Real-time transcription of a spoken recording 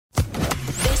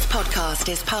podcast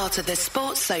is part of the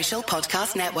Sports Social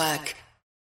Podcast Network.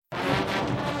 Oh,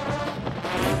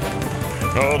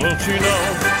 don't you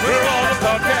know we're on a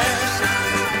podcast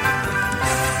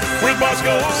with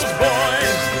Bosco's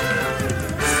boys,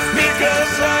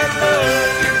 because I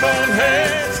love you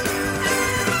boneheads.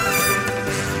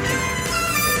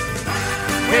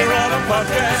 We're on a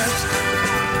podcast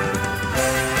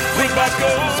with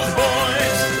Bosco's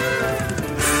boys,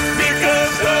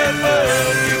 because I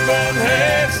love you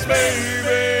boneheads, baby.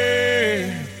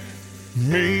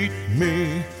 Meet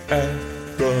me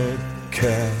at the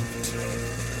cat.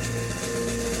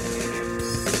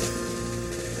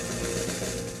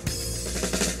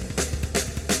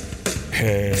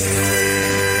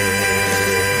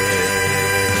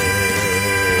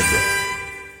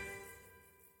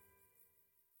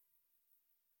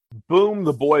 Boom,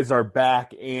 the boys are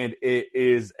back, and it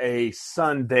is a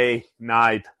Sunday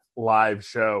night live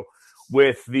show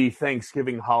with the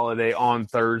Thanksgiving holiday on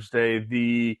Thursday.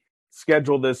 The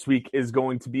schedule this week is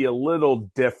going to be a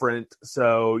little different,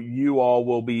 so you all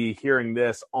will be hearing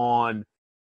this on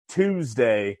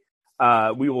Tuesday.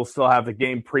 We will still have the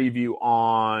game preview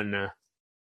on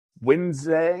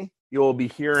Wednesday. You'll be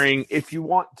hearing, if you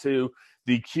want to,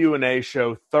 the Q&A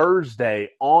show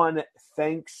Thursday on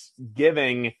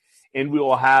Thanksgiving, and we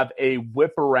will have a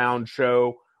whip around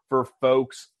show for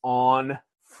folks on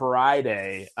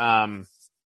Friday.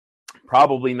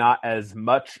 Probably not as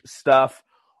much stuff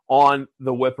on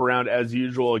the whip around as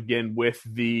usual. Again, with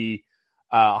the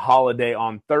holiday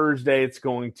on Thursday, it's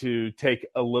going to take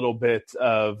a little bit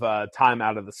of time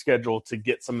out of the schedule to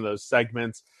get some of those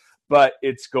segments, but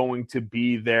it's going to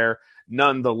be there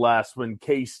nonetheless when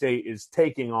K-State is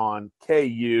taking on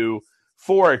KU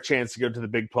for a chance to go to the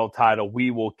Big 12 title.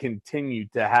 We will continue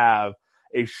to have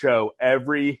a show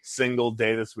every single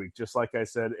day this week. Just like I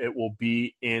said, it will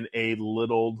be in a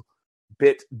little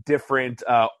bit different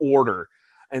order,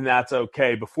 and that's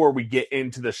okay. Before we get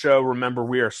into the show, remember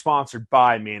we are sponsored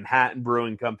by Manhattan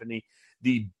Brewing Company,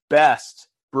 the best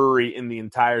brewery in the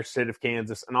entire state of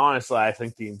Kansas, and honestly, I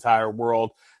think the entire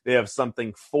world. They have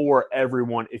something for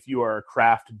everyone. If you are a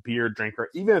craft beer drinker,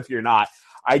 even if you're not,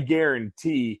 I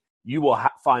guarantee you will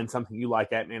find something you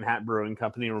like at Manhattan Brewing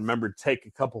Company. And remember to take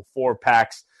a couple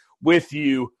 4-packs with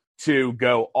you to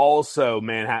go. Also,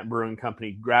 Manhattan Brewing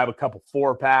Company, grab a couple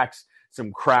 4-packs,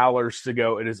 some crowlers to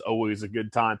go. It is always a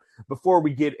good time. Before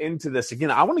we get into this, again,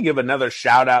 I want to give another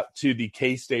shout out to the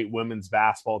K-State women's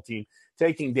basketball team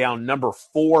taking down number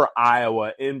 4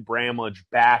 Iowa in Bramlage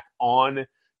back on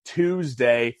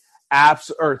Thursday, back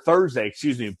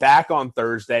on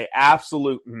Thursday.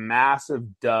 Absolute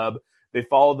massive dub. They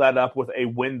followed that up with a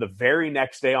win the very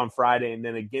next day on Friday, and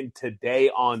then again today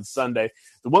on Sunday.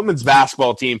 The women's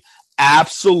basketball team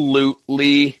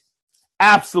absolutely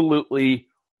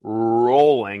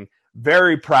rolling.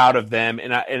 Very proud of them.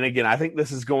 And again, I think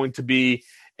this is going to be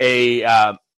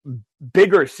a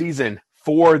bigger season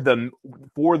for the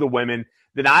women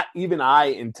than even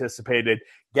I anticipated.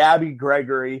 Gabby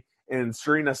Gregory and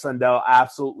Serena Sundell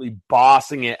absolutely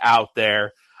bossing it out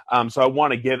there. So I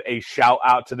want to give a shout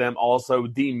out to them. Also,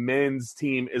 the men's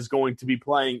team is going to be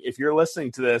playing. If you're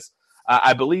listening to this,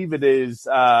 I believe it is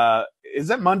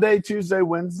it Monday, Tuesday,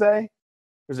 Wednesday?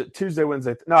 Or is it Tuesday,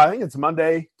 Wednesday? No, I think it's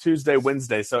Monday, Tuesday,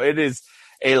 Wednesday. So it is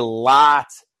a lot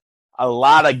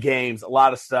of games, a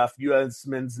lot of stuff. U.S.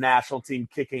 men's national team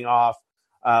kicking off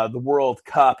the World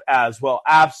Cup as well.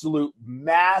 Absolute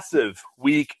massive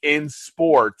week in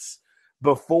sports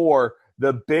before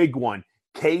the big one.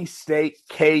 K-State,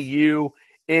 KU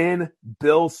in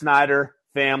Bill Snyder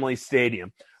Family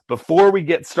Stadium. Before we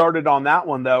get started on that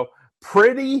one, though,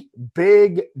 pretty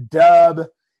big dub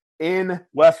in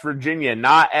West Virginia.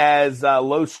 Not as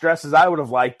low stress as I would have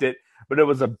liked it, but it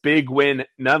was a big win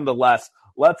nonetheless.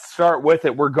 Let's start with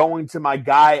it. We're going to my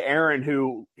guy, Aaron,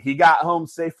 who he got home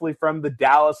safely from the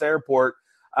Dallas airport.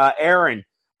 Aaron,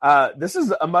 this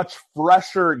is a much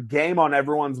fresher game on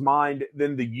everyone's mind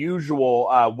than the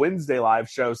usual Wednesday live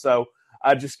show. So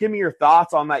just give me your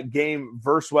thoughts on that game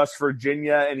versus West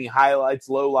Virginia. Any highlights,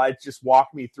 lowlights? Just walk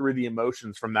me through the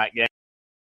emotions from that game.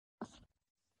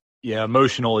 Yeah,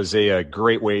 emotional is a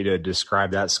great way to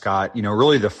describe that, Scott. You know,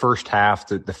 really the first half,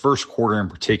 the first quarter in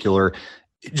particular,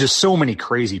 just so many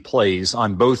crazy plays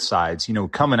on both sides. You know,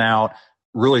 coming out,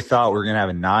 really thought we were going to have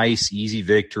a nice, easy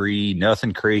victory.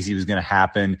 Nothing crazy was going to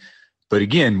happen. But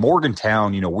again,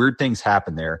 Morgantown, you know, weird things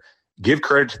happen there. Give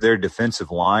credit to their defensive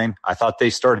line. I thought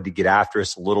they started to get after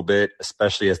us a little bit,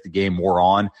 especially as the game wore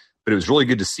on. But it was really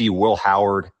good to see Will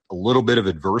Howard, a little bit of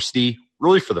adversity,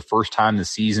 really for the first time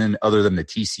this season, other than the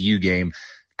TCU game,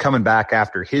 coming back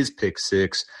after his pick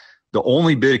six. The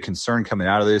only bit of concern coming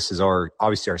out of this is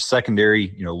obviously our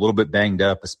secondary, a little bit banged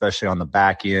up, especially on the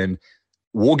back end.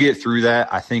 We'll get through that.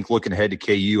 I think looking ahead to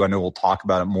KU, I know we'll talk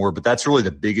about it more, but that's really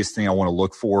the biggest thing I want to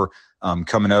look for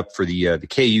coming up for the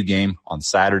KU game on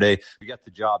Saturday. We got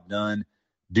the job done.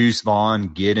 Deuce Vaughn,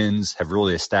 Giddens have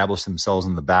really established themselves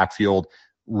in the backfield.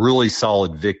 Really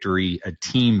solid victory, a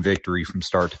team victory from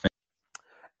start to finish.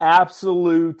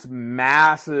 Absolute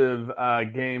massive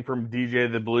game from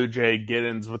DJ the Blue Jay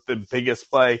Giddens with the biggest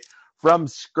play from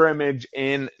scrimmage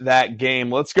in that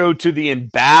game. Let's go to the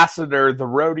ambassador, the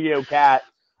rodeo cat.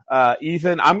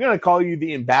 Ethan, I'm going to call you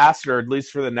the ambassador, at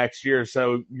least for the next year,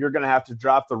 so you're going to have to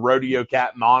drop the rodeo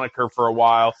cat moniker for a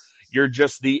while. You're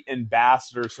just the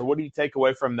ambassador. So what do you take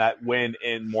away from that win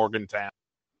in Morgantown?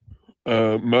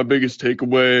 My biggest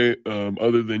takeaway,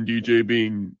 other than DJ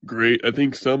being great, I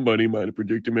think somebody might have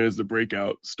predicted him as the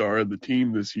breakout star of the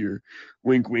team this year.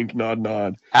 Wink, wink, nod,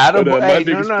 nod. Adam, but, hey,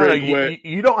 no.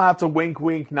 You don't have to wink,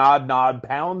 wink, nod, nod.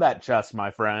 Pound that chest,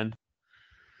 my friend.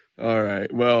 All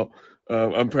right. Well,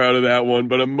 I'm proud of that one,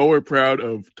 but I'm more proud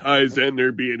of Ty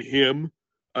Zentner being him.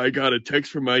 I got a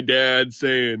text from my dad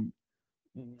saying,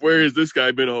 "Where has this guy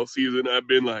been all season?" I've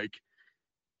been like,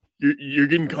 You're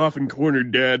getting coffin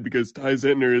cornered, Dad, because Ty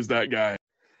Zentner is that guy.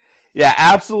 Yeah,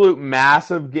 absolute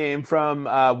massive game from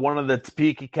one of the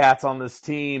Topeka Cats on this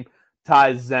team,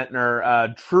 Ty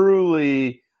Zentner.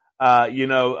 Truly,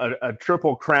 a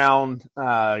triple crown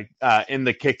in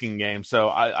the kicking game. So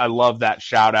I love that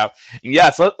shout out. And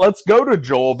yes, let's go to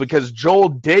Joel because Joel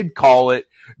did call it.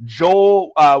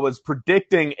 Joel was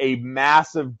predicting a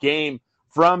massive game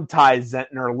from Ty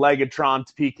Zentner, Legatron,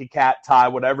 Topeka Cat, Ty,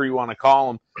 whatever you want to call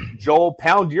him. Joel,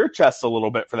 pound your chest a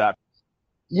little bit for that.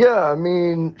 Yeah, I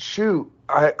mean, shoot,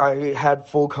 I had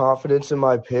full confidence in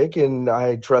my pick, and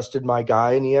I trusted my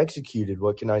guy, and he executed.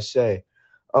 What can I say?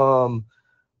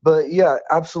 But, yeah,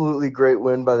 absolutely great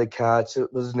win by the Cats.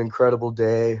 It was an incredible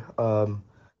day.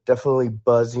 Definitely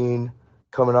buzzing,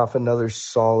 coming off another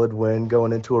solid win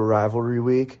going into a rivalry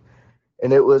week.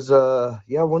 And it was,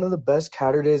 one of the best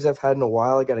Catter days I've had in a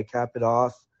while. I got to cap it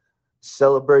off.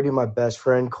 Celebrating my best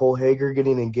friend, Cole Hager,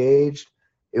 getting engaged.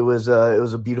 It was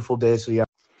a beautiful day. So, yeah.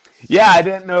 Yeah, I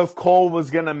didn't know if Cole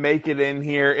was going to make it in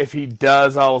here. If he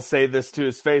does, I'll say this to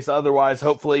his face. Otherwise,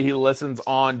 hopefully he listens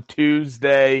on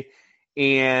Tuesday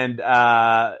and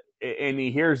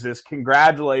he hears this.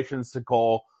 Congratulations to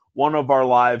Cole, one of our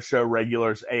live show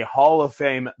regulars, a Hall of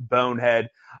Fame bonehead.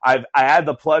 I had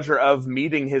the pleasure of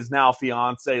meeting his now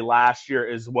fiance last year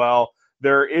as well.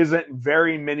 There isn't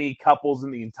very many couples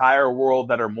in the entire world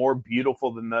that are more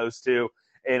beautiful than those two.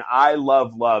 And I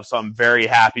love love, so I'm very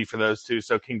happy for those two.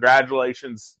 So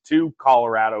congratulations to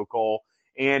Colorado Cole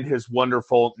and his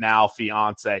wonderful now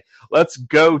fiance. Let's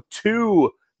go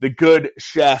to the good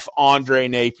chef, Andre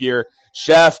Napier.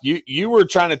 Chef, you were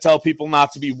trying to tell people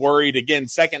not to be worried. Again,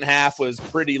 second half was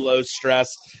pretty low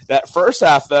stress. That first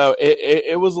half, though,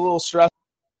 it was a little stressful.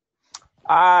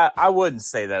 I wouldn't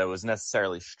say that it was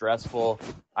necessarily stressful.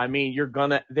 I mean,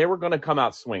 they were gonna come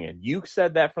out swinging. You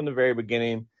said that from the very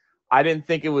beginning. I didn't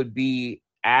think it would be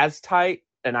as tight,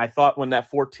 and I thought when that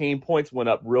 14 points went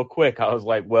up real quick, I was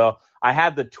like, well, I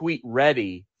had the tweet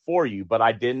ready for you, but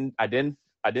I didn't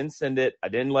send it. I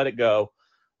didn't let it go.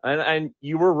 And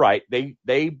you were right.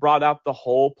 They brought out the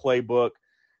whole playbook.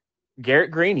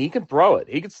 Garrett Green, he can throw it.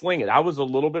 He can sling it. I was a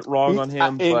little bit wrong on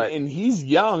him. And he's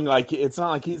young. Like, it's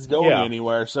not like he's going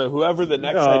anywhere. So whoever the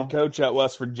next head coach at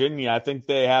West Virginia, I think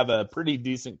they have a pretty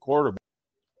decent quarterback.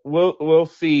 We'll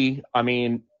see. I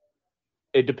mean,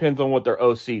 it depends on what their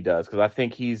OC does, because I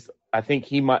think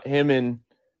he might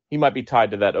be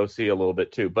tied to that OC a little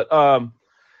bit too. But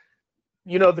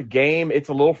the game, it's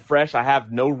a little fresh. I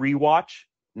have no rewatch.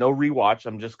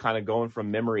 I'm just kind of going from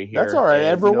memory here. That's all right.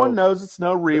 Everyone knows it's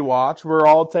no rewatch. We're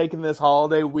all taking this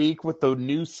holiday week with the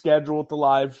new schedule at the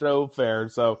live show fair.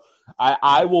 So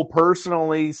I will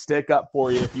personally stick up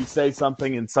for you if you say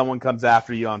something and someone comes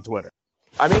after you on Twitter.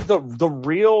 I mean, the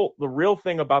real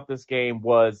thing about this game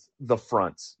was the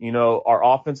fronts. Our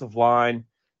offensive line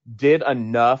did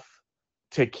enough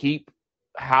to keep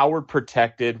Howard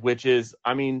protected, which is,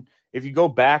 I mean, if you go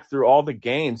back through all the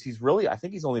games,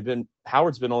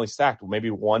 Howard's been only sacked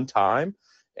maybe one time.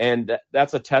 And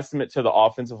that's a testament to the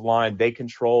offensive line. They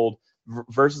controlled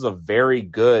versus a very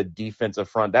good defensive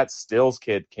front. That Stills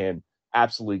kid can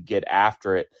absolutely get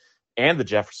after it, and the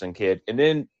Jefferson kid. And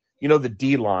then, the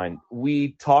D-line.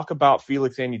 We talk about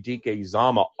Felix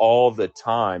Anudike-Uzomah all the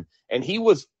time, and he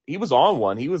was on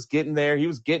one. He was getting there. He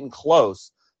was getting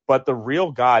close. But the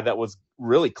real guy that was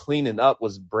really cleaning up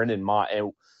was Brendan Mott.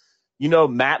 And,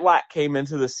 Matlack came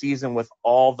into the season with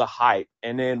all the hype.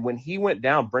 And then when he went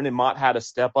down, Brendan Mott had to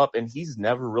step up, and he's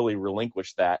never really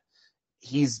relinquished that.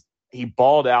 He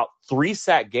balled out,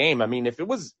 3-sack game. I mean, if it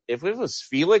was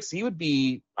Felix, he would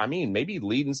be, maybe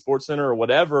leading SportsCenter or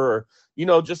whatever,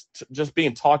 or, just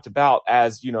being talked about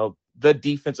as, the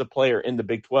defensive player in the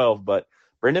Big 12. But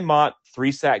Brendan Mott,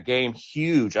 3-sack game,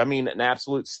 huge. An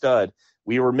absolute stud.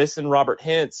 We were missing Robert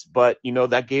Hintz, but,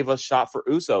 that gave us shot for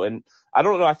Uso. And I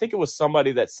don't know, I think it was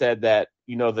somebody that said that,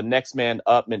 the next man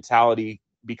up mentality,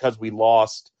 because we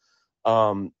lost,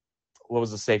 what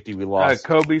was the safety we lost?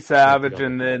 Kobe Savage,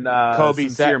 and then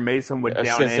Sincere Mason would down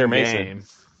Sincere end Mason. game.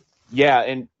 Yeah,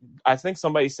 and I think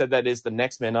somebody said that is the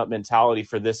next man up mentality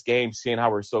for this game, seeing how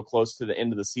we're so close to the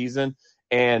end of the season.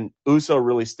 And Uso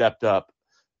really stepped up,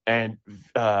 and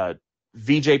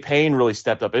VJ Payne really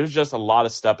stepped up. It was just a lot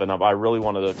of stepping up. I really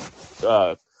wanted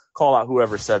to call out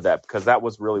whoever said that, because that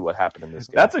was really what happened in this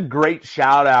game. That's a great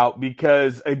shout out,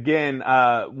 because again,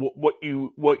 what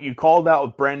you called out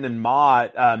with Brendan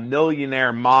Mott,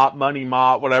 millionaire Mott, money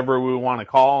Mott, whatever we want to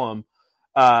call him,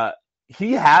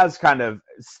 he has kind of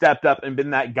stepped up and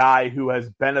been that guy who has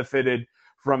benefited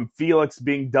from Felix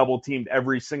being double teamed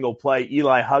every single play,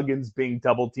 Eli Huggins being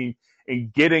double teamed,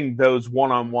 and getting those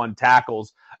one-on-one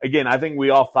tackles. Again, I think we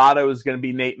all thought it was going to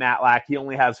be Nate Matlack. He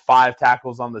only has 5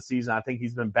 tackles on the season. I think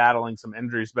he's been battling some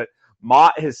injuries, but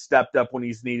Mott has stepped up when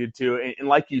he's needed to. And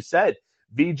like you said,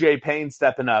 VJ Payne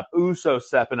stepping up, Uso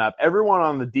stepping up, everyone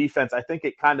on the defense. I think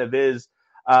it kind of is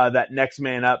that next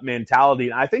man up mentality.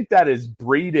 And I think that is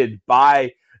breeded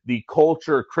by the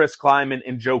culture Chris Kleiman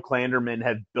and Joe Klanderman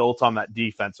have built on that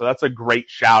defense. So that's a great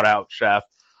shout out, Chef.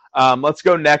 Let's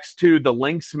go next to the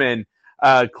Lynxmen.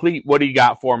 Cleet, what do you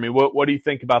got for me? What do you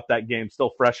think about that game?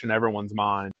 Still fresh in everyone's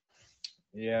mind.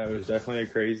 Yeah, it was definitely a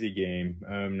crazy game.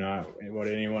 Not what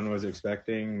anyone was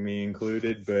expecting, me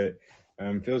included, but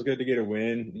feels good to get a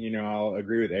win. I'll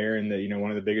agree with Aaron that,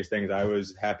 one of the biggest things I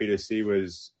was happy to see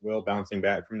was Will bouncing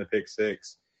back from the pick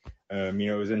six.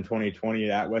 It was in 2020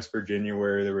 at West Virginia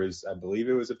where there was, I believe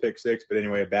it was a pick six, but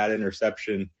anyway, a bad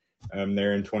interception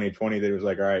there in 2020 that was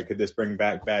like, all right, could this bring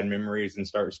back bad memories and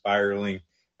start spiraling?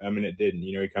 And it didn't.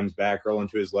 He comes back rolling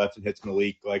to his left and hits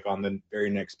Malik like on the very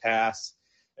next pass.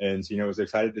 And so, I was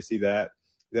excited to see that.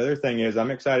 The other thing is I'm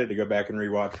excited to go back and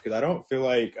rewatch, because I don't feel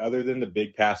like, other than the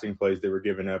big passing plays they were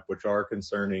giving up, which are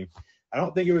concerning, I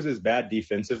don't think it was as bad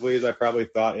defensively as I probably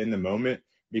thought in the moment,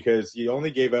 because he only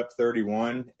gave up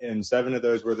 31 and 7 of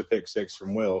those were the pick six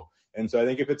from Will. And so I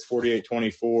think if it's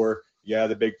 48-24, yeah,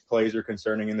 the big plays are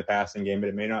concerning in the passing game, but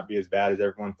it may not be as bad as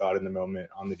everyone thought in the moment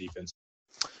on the defense.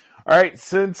 All right,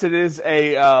 since it is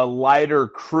a lighter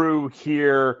crew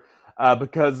here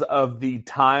because of the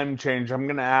time change, I'm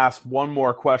going to ask one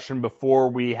more question before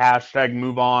we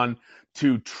move on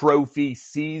to trophy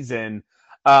season.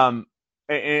 And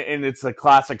it's a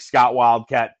classic Scott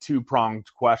Wildcat 2-pronged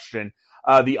question.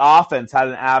 The offense had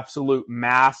an absolute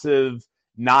massive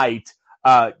night.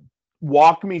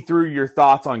 Walk me through your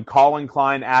thoughts on Colin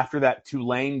Klein after that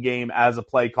Tulane game as a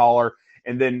play caller,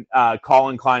 and then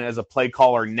Colin Klein as a play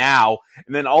caller now.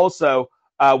 And then also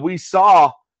we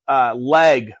saw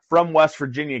Leg from West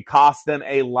Virginia cost them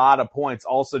a lot of points.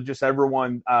 Also, just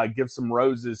everyone give some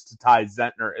roses to Ty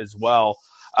Zentner as well.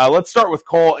 Let's start with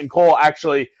Cole. And Cole,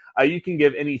 actually, you can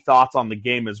give any thoughts on the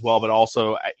game as well, but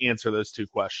also answer those 2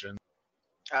 questions.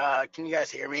 Can you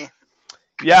guys hear me?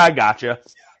 Yeah, I got you.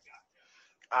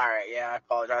 All right, yeah, I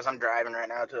apologize. I'm driving right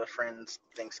now to a friend's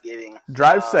Thanksgiving.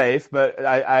 Drive safe, but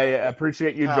I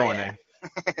appreciate you joining.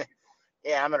 Yeah.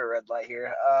 Yeah, I'm at a red light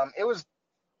here. It was,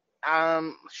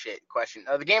 question.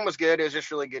 The game was good. It was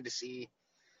just really good to see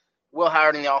Will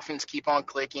Howard and the offense keep on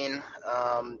clicking.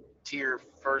 To your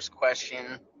first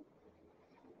question,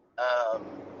 I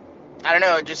don't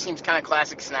know. It just seems kind of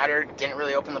classic Snyder. Didn't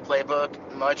really open the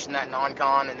playbook much in that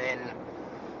non-con, and then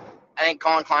I think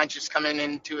Colin Klein's just coming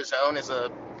into his own as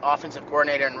a offensive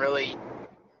coordinator and really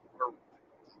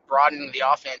broadening the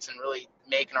offense and really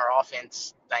making our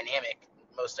offense dynamic,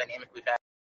 most dynamic we've had.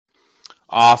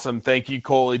 Awesome. Thank you,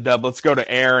 Coley Dub. Let's go to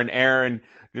Aaron. Aaron,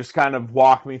 just kind of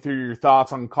walk me through your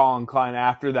thoughts on Colin Klein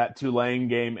after that Tulane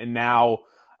game, and now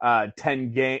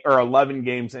 11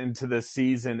 games into this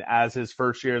season as his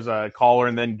first year as a caller,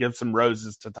 and then give some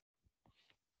roses to Tom.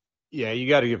 Yeah, you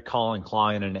got to give Colin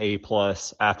Klein an A+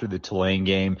 after the Tulane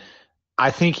game.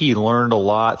 I think he learned a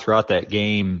lot throughout that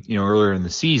game, earlier in the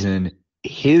season.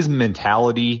 His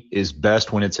mentality is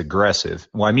best when it's aggressive.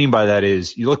 What I mean by that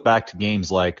is you look back to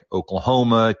games like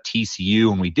Oklahoma,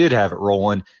 TCU, and we did have it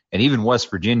rolling, and even West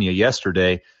Virginia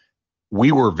yesterday,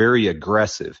 we were very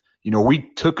aggressive.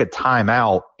 We took a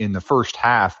timeout in the first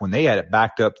half when they had it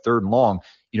backed up 3rd and long.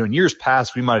 In years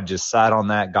past, we might have just sat on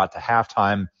that, got to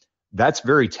halftime. That's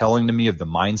very telling to me of the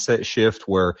mindset shift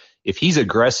where if he's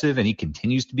aggressive and he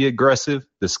continues to be aggressive,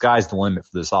 the sky's the limit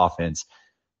for this offense.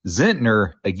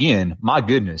 Zentner, again, my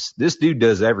goodness, this dude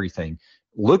does everything.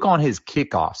 Look on his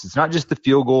kickoffs. It's not just the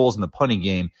field goals and the punting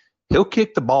game. He'll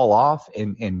kick the ball off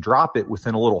and drop it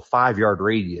within a little 5-yard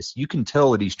radius. You can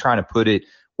tell that he's trying to put it,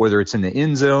 whether it's in the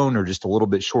end zone or just a little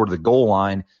bit short of the goal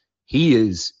line. He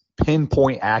is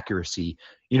pinpoint accuracy.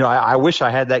 I wish I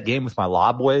had that game with my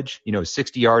lob wedge,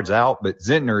 60 yards out, but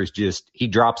Zentner is he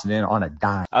drops it in on a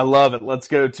dime. I love it. Let's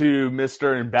go to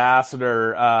Mr.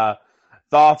 Ambassador.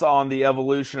 Thoughts on the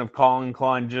evolution of Colin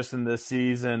Klein just in this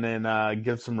season, and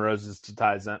give some roses to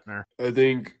Ty Zentner. I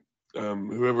think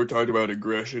whoever talked about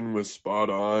aggression was spot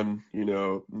on,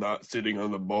 not sitting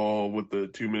on the ball with the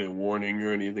 2-minute warning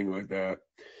or anything like that.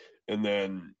 And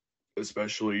then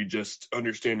especially just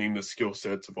understanding the skill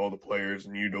sets of all the players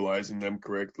and utilizing them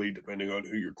correctly depending on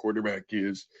who your quarterback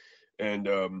is. And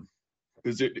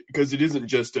because it isn't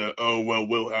just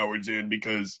Will Howard's in,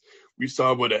 because we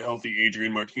saw what a healthy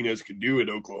Adrian Martinez could do at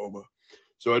Oklahoma.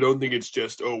 So I don't think it's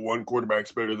just, one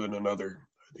quarterback's better than another.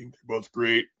 I think they're both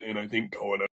great, and I think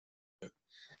Ty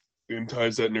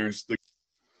Zentner's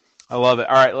I love it.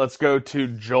 All right, let's go to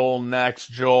Joel next.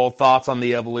 Joel, thoughts on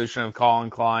the evolution of Colin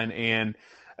Klein and,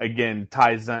 again,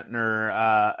 Ty Zentner.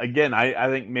 I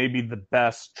think maybe the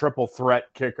best triple threat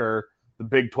kicker the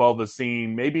Big 12 has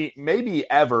seen, maybe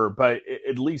ever, but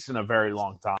at least in a very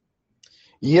long time.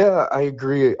 Yeah, I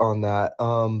agree on that.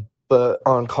 But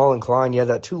on Colin Klein,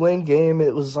 that Tulane game,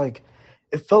 it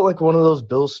felt like one of those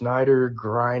Bill Snyder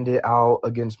grind it out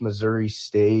against Missouri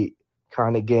State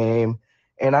kind of game.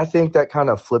 And I think that kind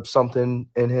of flipped something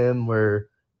in him where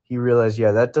he realized,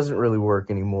 that doesn't really work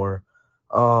anymore.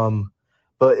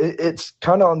 But it's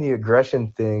kind of on the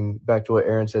aggression thing, back to what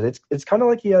Aaron said. It's kind of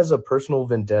like he has a personal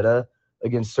vendetta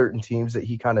against certain teams that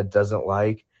he kind of doesn't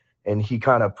like, and he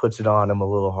kind of puts it on them a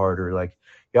little harder. Like,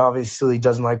 he obviously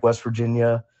doesn't like West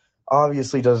Virginia,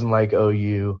 obviously doesn't like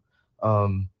OU.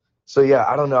 So,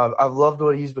 I don't know. I've loved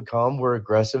what he's become. We're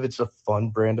aggressive. It's a fun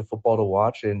brand of football to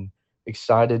watch, and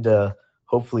excited to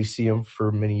hopefully see him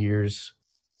for many years.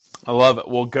 I love it.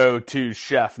 We'll go to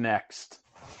Chef next.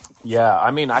 Yeah,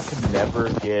 I could never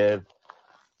give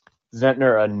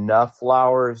Zentner enough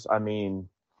flowers.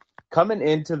 Coming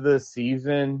into the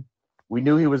season, we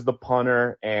knew he was the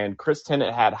punter, and Chris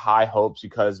Tennant had high hopes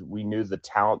because we knew the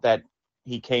talent that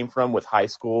he came from with high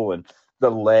school and the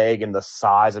leg and the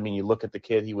size. You look at the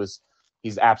kid,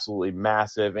 he's absolutely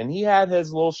massive, and he had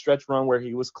his little stretch run where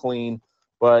he was clean.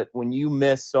 But when you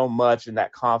miss so much and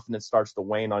that confidence starts to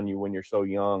wane on you when you're so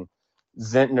young,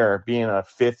 Zentner, being a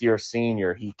fifth-year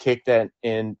senior, he kicked that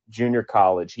in junior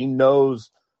college. He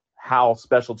knows how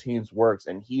special teams works,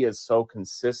 and he is so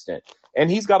consistent.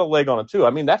 And he's got a leg on it, too.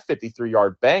 That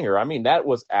 53-yard banger, that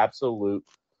was absolute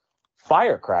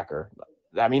firecracker.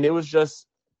 It was just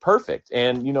perfect.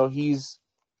 And, he's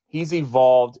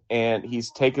evolved, and he's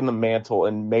taken the mantle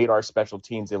and made our special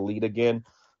teams elite again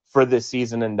for this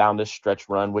season and down this stretch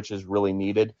run, which is really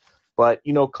needed. But,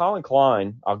 Colin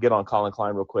Klein, I'll get on Colin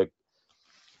Klein real quick.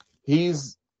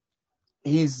 He's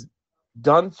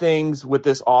done things with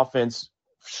this offense,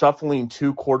 shuffling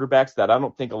two quarterbacks that I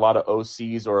don't think a lot of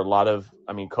OCs or a lot of,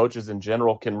 coaches in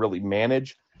general can really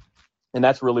manage. And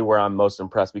that's really where I'm most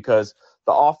impressed, because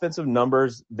the offensive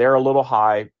numbers, they're a little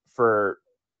high for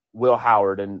Will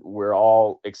Howard, and we're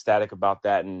all ecstatic about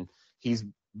that. And he's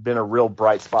been a real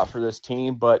bright spot for this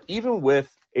team. But even with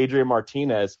Adrian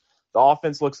Martinez, the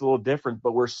offense looks a little different,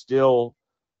 but we're still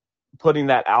putting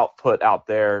that output out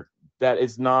there that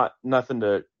is nothing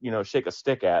to, shake a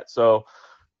stick at. So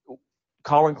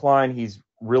Colin Klein, he's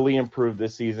really improved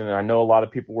this season. And I know a lot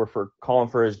of people were calling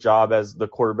for his job as the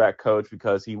quarterback coach,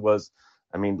 because he was,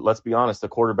 let's be honest, the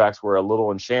quarterbacks were a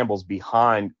little in shambles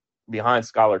behind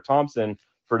Skylar Thompson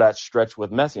for that stretch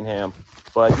with Messingham.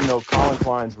 But, Colin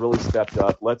Klein's really stepped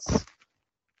up. Let's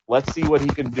see what he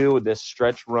can do with this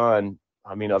stretch run,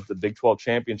 of the Big 12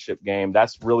 championship game.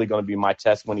 That's really going to be my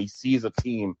test when he sees a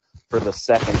team for the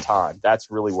second time. That's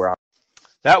really where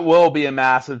That will be a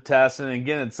massive test. And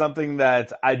again, it's something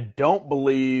that I don't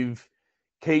believe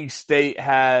K-State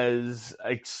has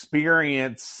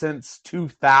experienced since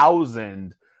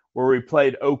 2000, where we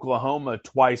played Oklahoma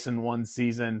twice in one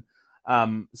season.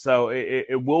 So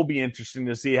it will be interesting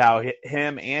to see how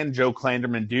him and Joe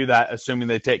Klanderman do that, assuming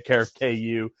they take care of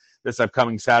KU this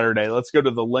upcoming Saturday. Let's go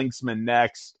to the Linksman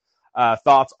next.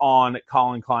 Thoughts on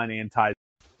Colin Klein and Ty?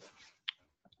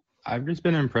 I've just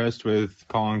been impressed with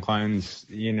Colin Klein's,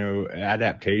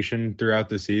 adaptation throughout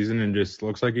the season, and just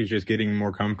looks like he's just getting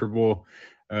more comfortable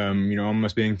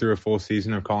almost being through a full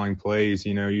season of calling plays.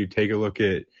 You take a look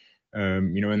at,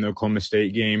 in the Oklahoma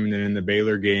State game and then in the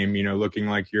Baylor game, looking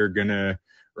like you're going to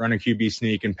run a QB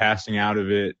sneak and passing out of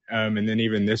it. And then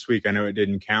even this week, I know it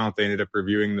didn't count. They ended up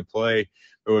reviewing the play.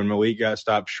 But when Malik got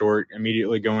stopped short,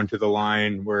 immediately going to the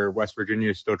line where West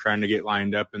Virginia is still trying to get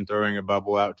lined up and throwing a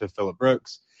bubble out to Phillip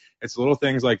Brooks. It's little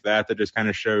things like that just kind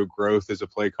of show growth as a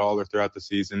play caller throughout the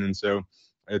season. And so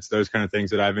it's those kind of things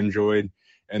that I've enjoyed.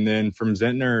 And then from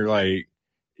Zentner, I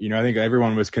think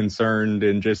everyone was concerned,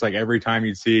 and just like every time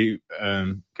you'd see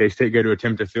K-State go to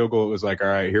attempt a field goal, it was like, all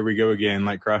right, here we go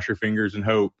again, cross your fingers and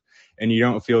hope. And you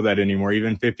don't feel that anymore.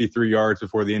 Even 53 yards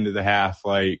before the end of the half,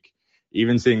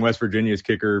 even seeing West Virginia's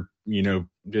kicker,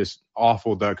 just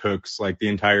awful duck hooks the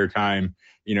entire time,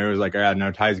 it was like,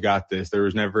 no, Ty's got this. There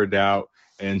was never a doubt.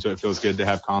 And so it feels good to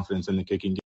have confidence in the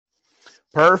kicking game.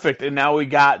 Perfect. And now we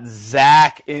got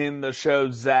Zach in the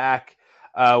show. Zach,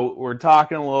 we're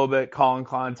talking a little bit, Colin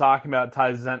Klein, talking about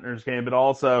Ty Zentner's game, but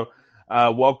also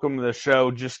welcome to the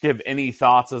show. Just give any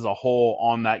thoughts as a whole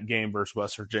on that game versus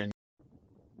West Virginia.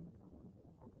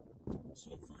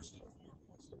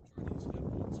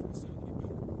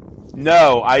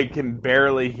 No, I can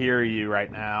barely hear you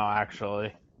right now,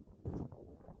 actually.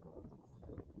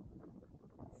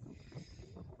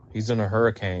 He's in a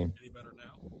hurricane. Any better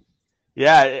now?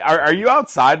 Yeah, are you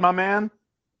outside, my man?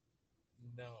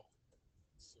 No.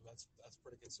 So that's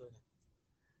pretty concerning.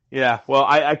 Yeah, well,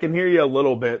 I can hear you a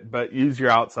little bit, but use your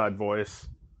outside voice.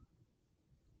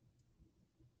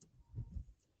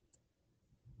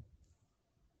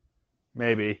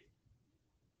 Maybe.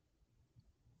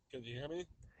 Can you hear me?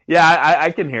 Yeah,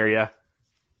 I can hear you.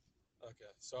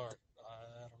 Okay, sorry.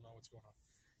 I don't know what's going on.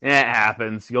 Yeah, it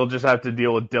happens. You'll just have to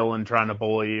deal with Dylan trying to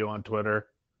bully you on Twitter.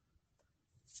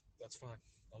 That's fine.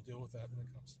 I'll deal with that when it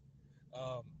comes.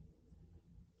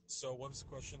 So what was the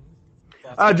question?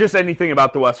 Just anything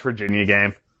about the West Virginia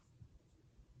game.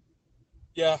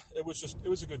 Yeah, it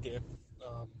was a good game.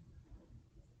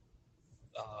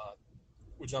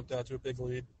 We jumped out to a big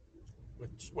lead,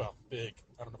 big.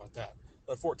 I don't know about that.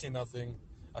 But 14-0.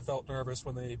 I felt nervous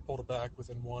when they pulled it back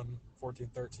within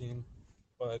 14-13.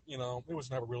 But, it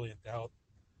was never really in doubt.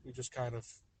 We just kind of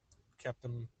kept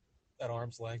them at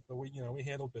arm's length. But we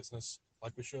handled business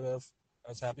like we should have.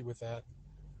 I was happy with that.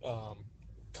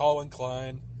 Colin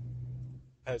Klein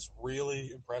has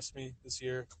really impressed me this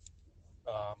year.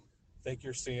 I think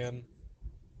you're seeing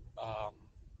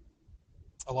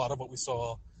a lot of what we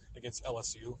saw against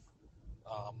LSU.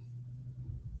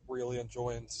 Really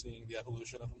enjoying seeing the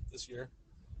evolution of him this year.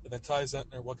 And then Ty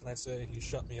Zentner, what can I say? He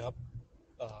shut me up.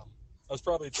 I was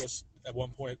probably just at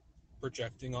one point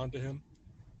projecting onto him,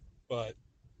 but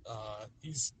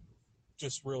he's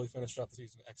just really finished out the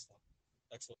season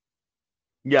excellent.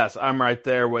 Yes, I'm right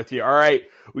there with you. All right,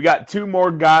 we got two more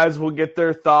guys. We'll get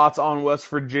their thoughts on West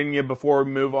Virginia before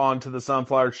we move on to the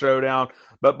Sunflower Showdown.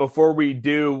 But before we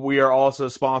do, we are also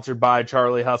sponsored by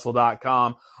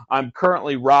CharlieHustle.com. I'm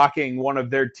currently rocking one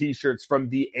of their T-shirts from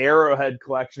the Arrowhead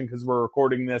collection because we're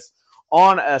recording this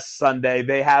on a Sunday.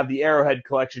 They have the Arrowhead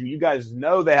collection. You guys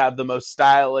know they have the most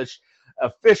stylish,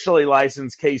 officially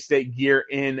licensed K-State gear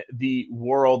in the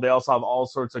world. They also have all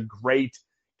sorts of great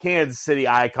Kansas City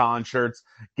icon shirts.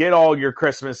 Get all your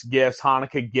Christmas gifts,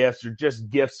 Hanukkah gifts, or just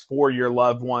gifts for your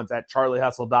loved ones at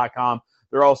CharlieHustle.com.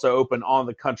 They're also open on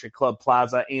the Country Club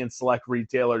Plaza and select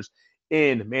retailers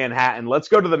in Manhattan. Let's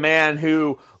go to the man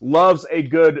who loves a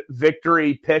good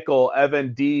victory pickle,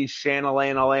 Evan D.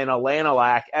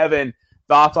 Shanalana-Lana-Lanalack. Evan,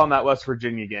 thoughts on that West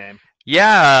Virginia game?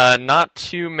 Yeah, not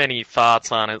too many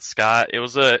thoughts on it, Scott. It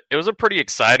was a pretty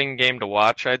exciting game to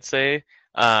watch, I'd say.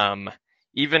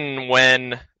 Even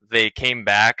when they came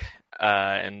back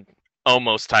and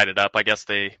almost tied it up, I guess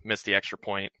they missed the extra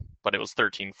point, but it was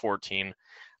 13-14.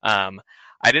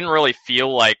 I didn't really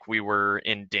feel like we were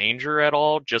in danger at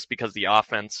all just because the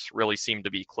offense really seemed to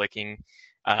be clicking.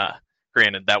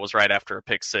 Granted, that was right after a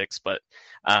pick six, but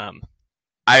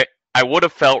I would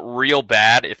have felt real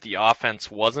bad if the offense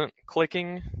wasn't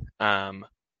clicking.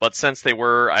 But since they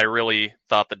were, I really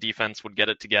thought the defense would get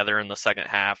it together in the second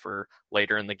half or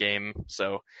later in the game.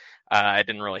 So I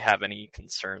didn't really have any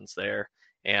concerns there.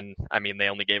 And, I mean, they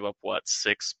only gave up,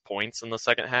 6 points in the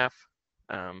second half?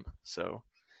 So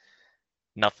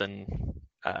nothing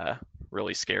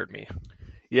really scared me.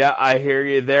 Yeah, I hear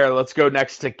you there. Let's go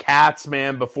next to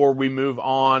Catsman before we move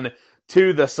on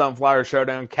to the Sunflower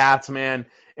Showdown. Catsman,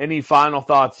 any final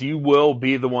thoughts? You will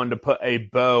be the one to put a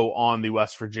bow on the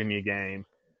West Virginia game.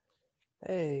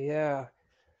 Hey, yeah.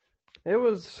 It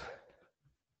was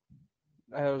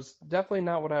definitely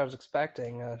not what I was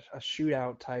expecting, a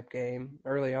shootout type game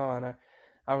early on.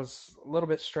 I was a little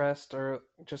bit stressed, or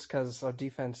just because our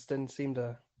defense didn't seem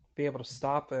to be able to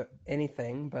stop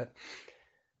anything, but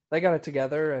they got it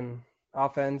together, and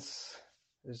offense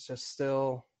is just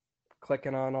still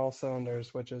clicking on all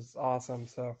cylinders, which is awesome.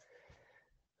 So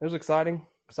it was exciting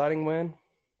win.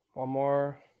 One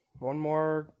more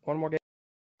game.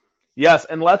 Yes,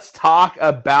 and let's talk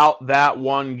about that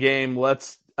one game.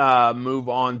 Let's move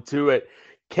on to it.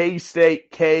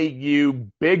 K-State, KU,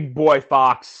 Big Boy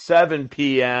Fox, 7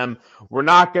 p.m. We're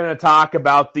not going to talk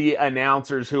about the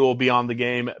announcers who will be on the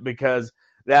game because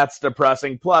that's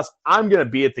depressing. Plus, I'm going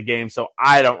to be at the game, so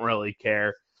I don't really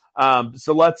care.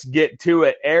 So let's get to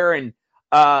it. Aaron,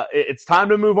 it's time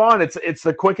to move on. It's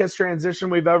the quickest transition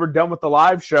we've ever done with the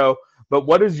live show. But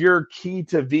what is your key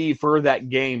to V for that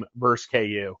game versus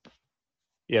KU?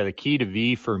 Yeah, the key to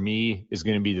V for me is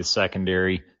going to be the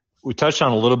secondary. We touched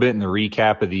on a little bit in the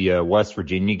recap of the West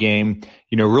Virginia game.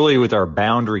 Really with our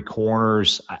boundary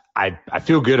corners, I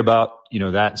feel good about,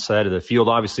 that side of the field.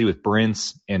 Obviously with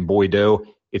Brents and Boydo,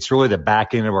 it's really the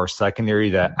back end of our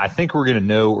secondary that I think we're going to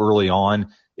know early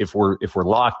on if we're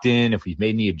locked in, if we've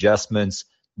made any adjustments.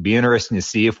 Be interesting to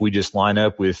see if we just line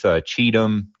up with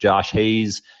Cheatham, Josh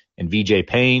Hayes, and VJ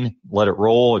Payne, let it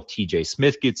roll. If TJ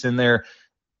Smith gets in there,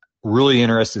 really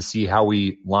interested to see how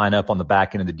we line up on the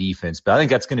back end of the defense. But I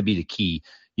think that's going to be the key.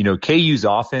 KU's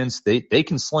offense, they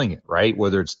can sling it, right?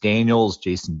 Whether it's Daniels,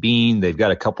 Jason Bean, they've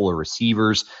got a couple of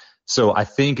receivers. So I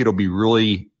think it'll be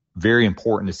really very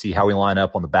important to see how we line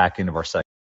up on the back end of our second.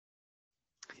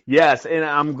 Yes, and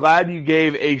I'm glad you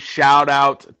gave a shout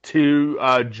out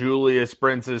to Julius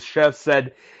Brents. As Chef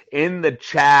said in the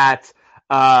chat,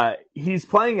 he's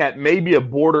playing at maybe a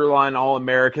borderline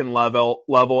All-American level,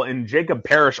 and Jacob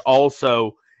Parrish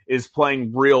also is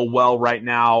playing real well right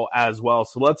now as well.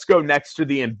 So let's go next to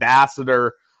the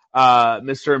ambassador.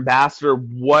 Mr. Ambassador,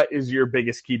 what is your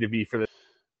biggest key to V for this?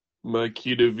 My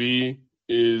key to V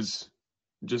is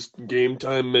just game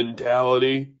time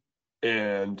mentality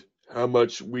and how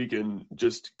much we can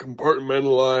just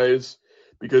compartmentalize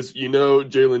because,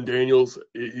 Jalen Daniels,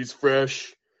 he's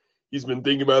fresh. He's been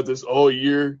thinking about this all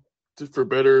year, for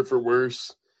better or for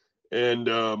worse. And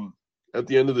at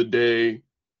the end of the day,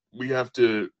 we have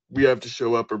to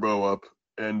show up or bow up,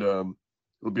 and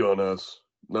it'll be on us.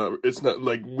 It's not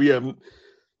like we haven't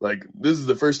this is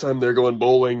the first time they're going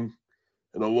bowling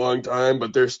in a long time,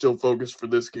 but they're still focused for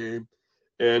this game.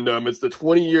 And it's the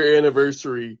 20-year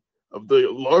anniversary of the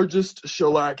largest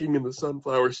shellacking in the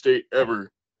Sunflower State ever.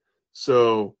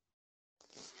 So.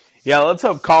 Yeah, let's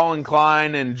hope Colin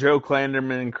Klein and Joe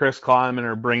Klanderman and Chris Kleiman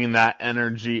are bringing that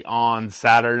energy on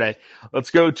Saturday. Let's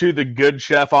go to the good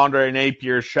chef, Andre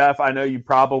Napier. Chef, I know you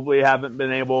probably haven't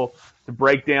been able to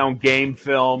break down game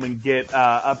film and get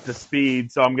up to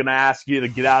speed, so I'm going to ask you to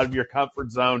get out of your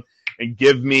comfort zone and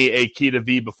give me a key to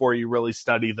V before you really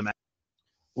study the match.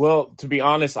 Well, to be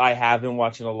honest, I have been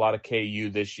watching a lot of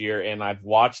KU this year, and I've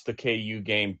watched the KU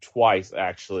game twice,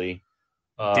 actually.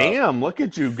 Damn, look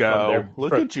at you go.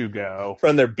 Look at you go.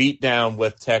 From their beatdown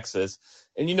with Texas.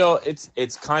 And,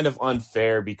 it's kind of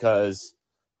unfair because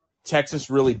Texas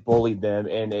really bullied them,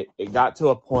 and it got to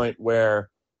a point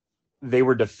where they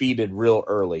were defeated real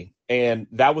early. And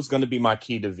that was going to be my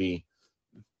key to V.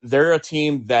 They're a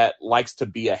team that likes to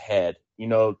be ahead.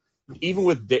 Even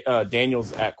with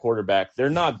Daniels at quarterback, they're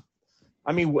not –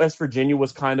 West Virginia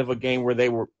was kind of a game where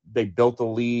they built the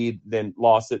lead, then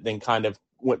lost it, then kind of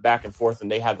went back and forth, and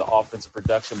they had the offensive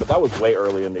production, but that was way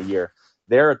early in the year.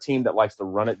 They're a team that likes to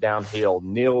run it downhill.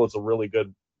 Neal is a really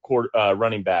good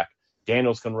running back.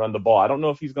 Daniels can run the ball. I don't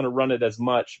know if he's going to run it as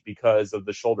much because of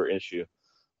the shoulder issue.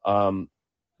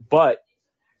 But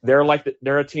they're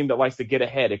a team that likes to get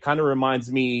ahead. It kind of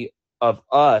reminds me of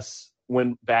us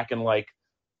when back in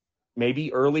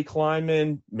maybe early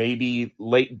Kleiman, maybe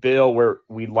late Bill, where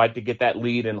we'd like to get that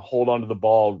lead and hold onto the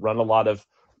ball, run a lot of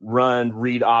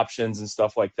read options and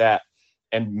stuff like that,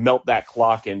 and melt that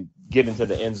clock and get into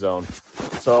the end zone.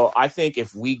 So I think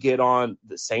if we get on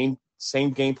the same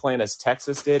game plan as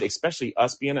Texas did, especially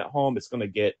us being at home, it's going to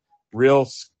get real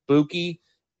spooky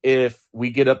if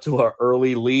we get up to an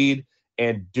early lead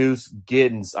and Deuce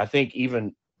Giddens. I think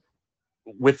even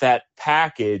with that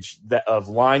package of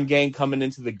line gang coming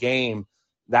into the game,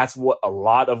 that's what a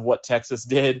lot of what Texas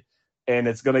did. And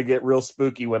it's going to get real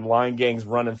spooky when line gang's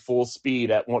running full speed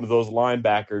at one of those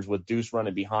linebackers with Deuce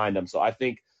running behind them. So I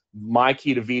think my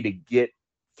key to V to get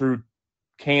through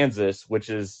Kansas, which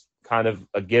is kind of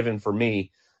a given for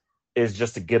me, is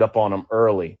just to get up on them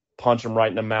early, punch them right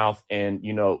in the mouth, and,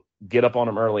 get up on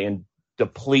them early and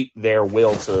deplete their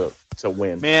will to to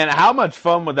win. Man, how much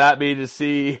fun would that be to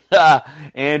see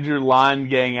Andrew Line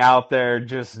Gang out there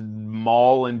just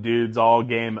mauling dudes all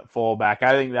game at fullback?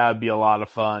 I think that would be a lot of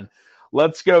fun.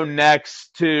 Let's go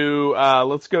next to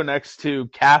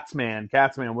Catsman.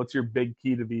 Catsman, what's your big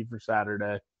key to V for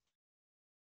Saturday?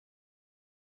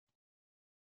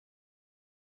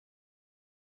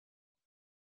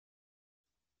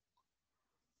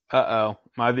 Uh-oh.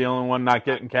 Am I the only one not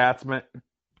getting Catsman?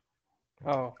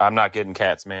 Oh, I'm not getting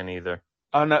Catsman either.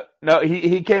 Oh no,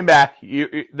 he came back.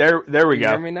 There we you go.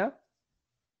 hear me now?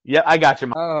 Yeah, I got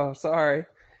you. Oh, sorry.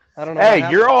 I don't know. What Hey,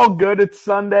 happened. you're all good. It's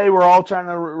Sunday. We're all trying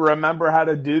to remember how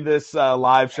to do this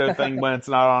live show thing when it's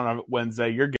not on a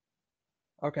Wednesday. You're good.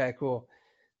 Okay, cool.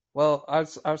 Well, I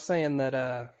was saying that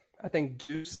I think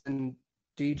Deuce and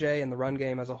DJ and the run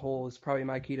game as a whole is probably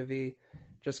my key to V,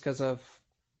 just because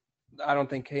I don't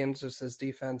think Kansas's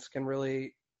defense can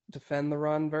really defend the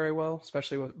run very well,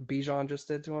 especially what Bijan just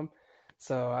did to him.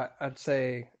 So I'd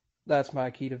say that's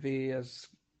my key to V, is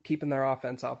keeping their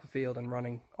offense off the field and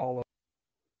running all over.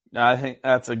 I think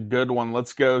that's a good one.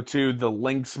 Let's go to the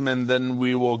Lynxman, then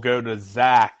we will go to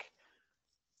Zach.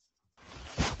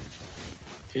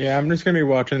 Yeah, I'm just going to be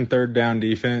watching third down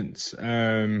defense, with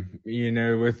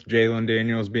Jalen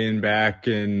Daniels being back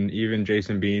and even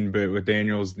Jason Bean, but with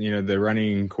Daniels, the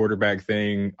running quarterback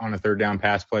thing on a third down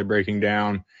pass play breaking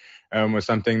down was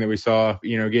something that we saw,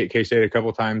 get K-State a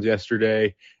couple times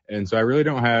yesterday. And so I really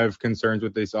don't have concerns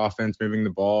with this offense moving the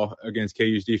ball against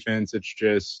KU's defense. It's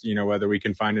just, whether we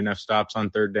can find enough stops on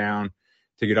third down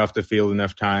to get off the field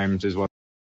enough times is what.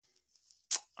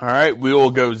 All right, we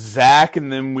will go Zach,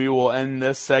 and then we will end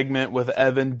this segment with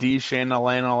Evan D.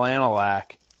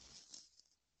 Shanalana-Lanalack.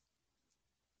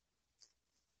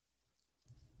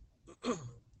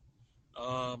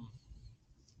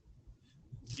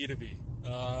 Key to V.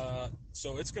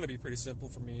 So it's going to be pretty simple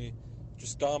for me.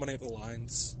 Just dominate the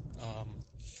lines.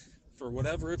 For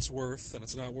whatever it's worth, and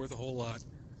it's not worth a whole lot,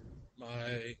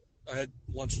 I had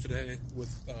lunch today with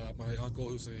my uncle,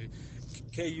 who's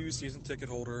a KU season ticket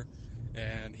holder,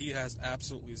 and he has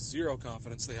absolutely zero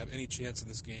confidence they have any chance in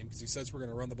this game because he says we're going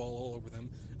to run the ball all over them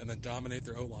and then dominate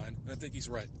their O-line, and I think he's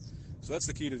right. So that's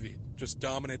the key to V. Just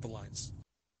dominate the lines.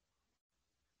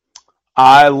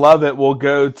 I love it. We'll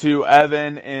go to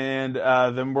Evan, and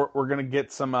then we're going to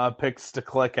get some picks to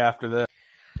click after this.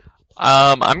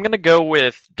 I'm going to go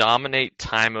with dominate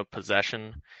time of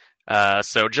possession.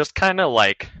 So just kind of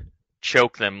like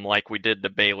choke them like we did to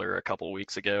Baylor a couple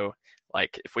weeks ago.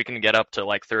 Like if we can get up to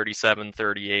like 37,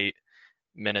 38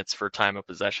 minutes for time of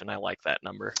possession, I like that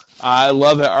number. I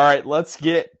love it. All right, let's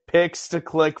get picks to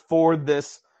click for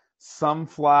this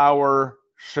Sunflower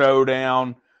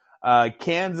Showdown.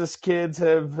 Kansas kids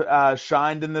have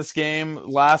shined in this game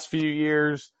last few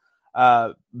years,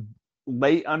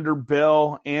 late under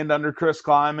Bill and under Chris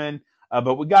Kleiman.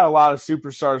 But we got a lot of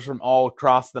superstars from all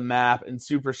across the map, and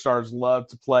superstars love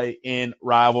to play in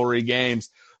rivalry games.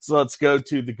 So let's go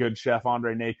to the good chef,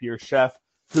 Andre Napier. Chef,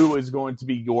 who is going to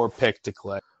be your pick to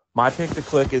click? My pick to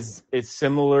click is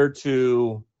similar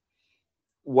to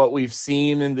what we've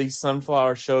seen in these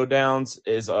Sunflower Showdowns,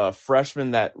 is a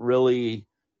freshman that really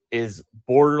is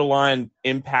borderline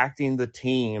impacting the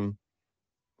team,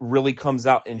 really comes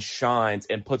out and shines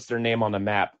and puts their name on the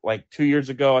map. Like 2 years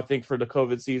ago, I think for the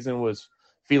COVID season, was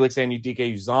Felix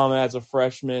Anudike-Uzama as a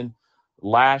freshman.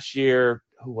 Last year,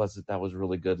 who was it that was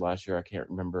really good last year? I can't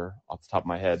remember off the top of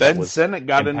my head. Ben Sinnott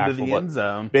got into the end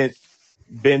zone.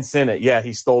 Ben Sinnott, yeah,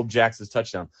 he stole Jackson's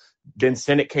touchdown. Ben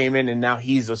Sinnott came in, and now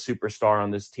he's a superstar on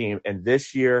this team. And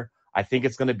this year, I think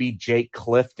it's going to be Jake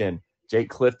Clifton. Jake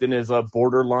Clifton is a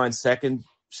borderline second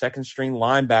string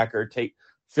linebacker.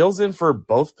 Fills in for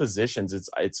both positions.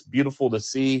 It's beautiful to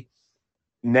see.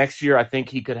 Next year, I think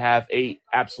he could have a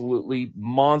absolutely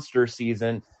monster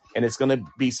season, and it's going to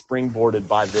be springboarded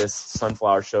by this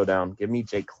Sunflower Showdown. Give me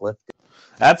Jake Clifton.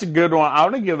 That's a good one. I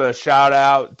want to give a shout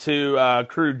out to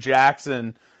Crew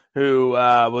Jackson, who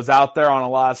was out there on a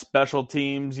lot of special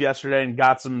teams yesterday and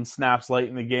got some snaps late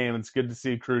in the game. It's good to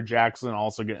see Crew Jackson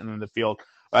also getting in the field.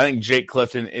 I think Jake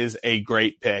Clifton is a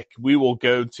great pick. We will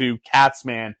go to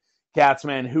Catsman.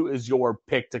 Catsman, who is your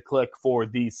pick to click for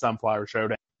the Sunflower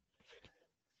Showdown?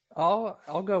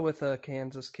 I'll go with a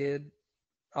Kansas kid,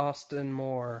 Austin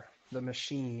Moore, the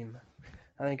machine.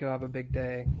 I think he'll have a big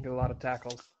day, get a lot of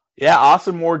tackles. Yeah,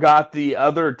 Austin Moore got the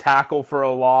other tackle for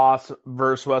a loss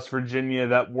versus West Virginia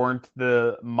that weren't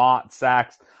the Mott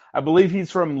sacks. I believe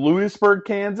he's from Lewisburg,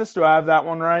 Kansas. Do I have that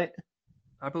one right?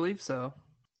 I believe so.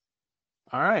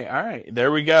 All right. There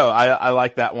we go. I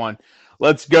like that one.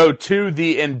 Let's go to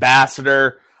the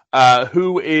ambassador.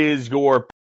 Who is your?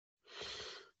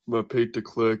 my pick to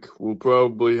click will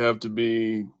probably have to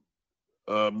be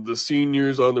the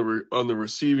seniors on the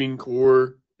receiving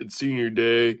core at senior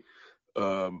day.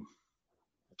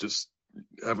 Just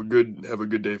have a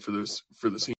good day for the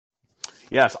seniors.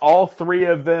 Yes, all three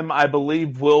of them, I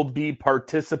believe, will be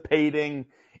participating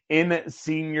in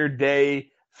Senior Day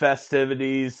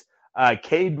festivities.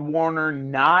 Cade Warner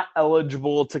not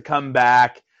eligible to come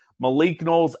back. Malik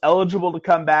Knowles eligible to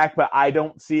come back, but I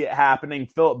don't see it happening.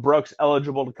 Phillip Brooks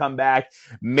eligible to come back.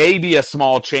 Maybe a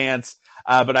small chance,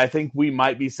 but I think we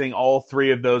might be seeing all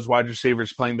three of those wide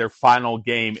receivers playing their final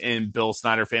game in Bill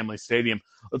Snyder Family Stadium.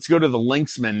 Let's go to the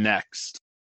Lynxmen next.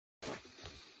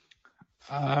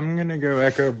 I'm going to go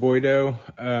echo Boydo.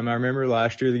 I remember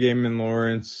last year the game in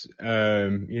Lawrence,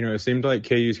 it seemed like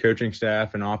KU's coaching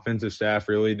staff and offensive staff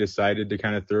really decided to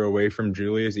kind of throw away from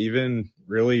Julius, even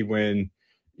really when,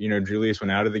 Julius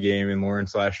went out of the game in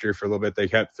Lawrence last year for a little bit. They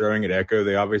kept throwing at Echo.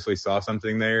 They obviously saw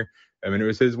something there. It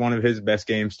was one of his best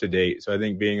games to date. So I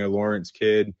think being a Lawrence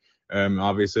kid,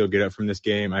 obviously he'll get up from this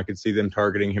game. I could see them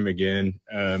targeting him again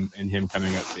and him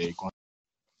coming up big.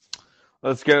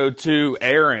 Let's go to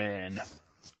Aaron.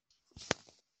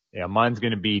 Yeah, mine's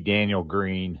going to be Daniel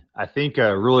Green. I think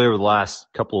really over the last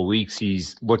couple of weeks,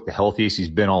 he's looked the healthiest he's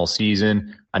been all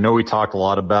season. I know we talked a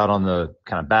lot about on the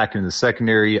kind of back into the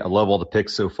secondary. I love all the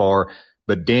picks so far.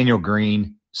 But Daniel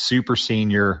Green, super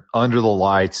senior, under the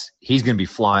lights, he's going to be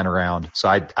flying around. So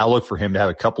I look for him to have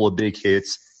a couple of big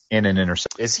hits and an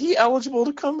interception. Is he eligible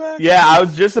to come back? Yeah, I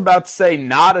was just about to say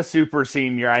not a super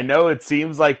senior. I know it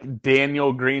seems like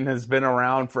Daniel Green has been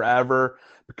around forever,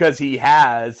 because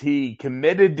he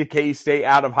committed to K-State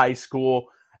out of high school,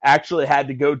 actually had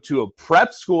to go to a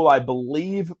prep school, I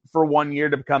believe, for 1 year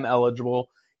to become eligible,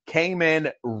 came in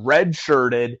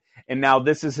redshirted, and now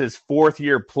this is his fourth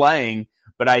year playing,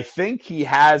 but I think he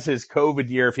has his COVID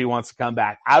year if he wants to come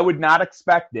back. I would not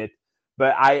expect it,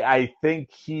 but I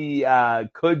think he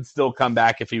could still come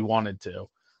back if he wanted to.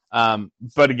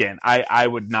 But again, I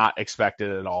would not expect it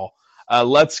at all.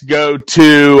 Let's go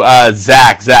to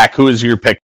Zach. Zach, who is your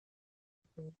pick?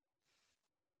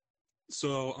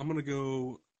 So I'm going to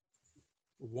go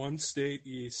one state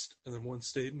east and then one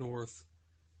state north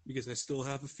because I still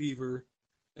have a fever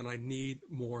and I need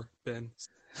more Ben.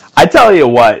 I tell you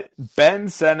what, Ben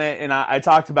Sennett, and I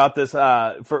talked about this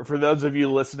for those of you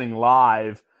listening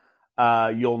live,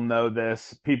 you'll know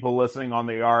this. People listening on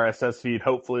the RSS feed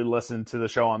hopefully listen to the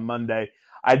show on Monday.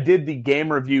 I did the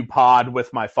game review pod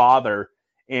with my father,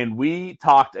 and we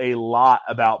talked a lot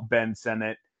about Ben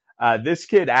Sennett. This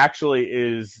kid actually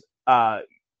is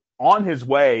on his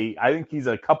way. I think he's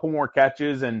a couple more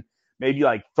catches and maybe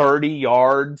like 30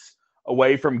 yards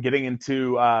away from getting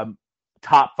into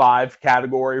top 5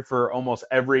 category for almost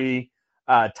every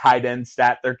tight end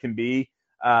stat there can be.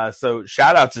 So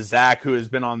shout out to Zach, who has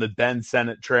been on the Ben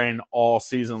Sennett train all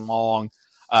season long.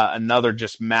 Another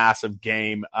just massive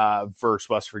game versus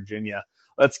West Virginia.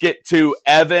 Let's get to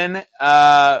Evan.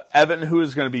 Evan, who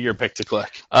is going to be your pick to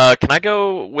click? Can I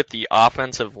go with the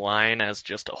offensive line as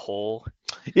just a whole?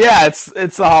 Yeah, it's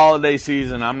the holiday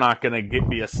season. I'm not going to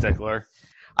be a stickler.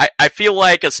 I feel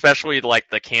like, especially like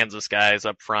the Kansas guys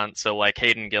up front, so like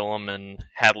Hayden Gillum and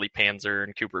Hadley Panzer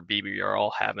and Cooper Beebe are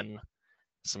all having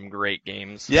some great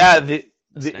games. Yeah,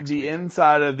 the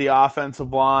inside of the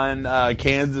offensive line,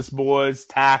 Kansas boys,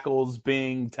 tackles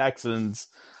being Texans.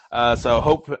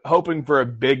 So hoping for a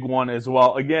big one as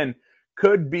well. Again,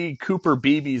 could be Cooper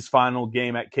Beebe's final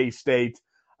game at K-State.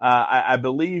 I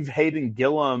believe Hayden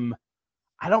Gillum,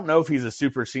 I don't know if he's a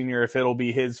super senior, if it'll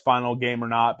be his final game or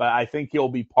not, but I think he'll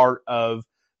be part of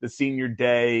the senior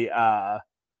day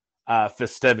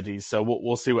festivities. So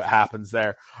we'll see what happens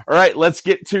there. All right, let's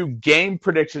get to game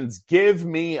predictions. Give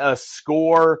me a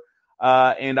score,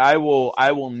 and I will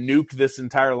nuke this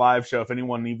entire live show if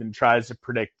anyone even tries to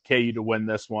predict KU to win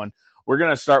this one. We're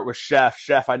gonna start with Chef.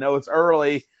 Chef, I know it's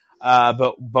early,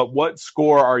 but what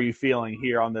score are you feeling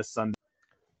here on this Sunday?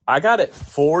 I got it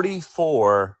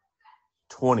 44-24.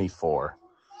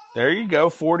 There you go,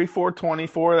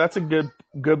 44-24. That's a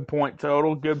good point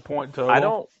total. Good point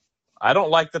total. I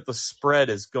don't like that the spread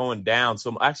is going down.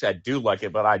 So actually, I do like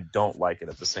it, but I don't like it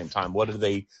at the same time. What are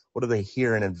they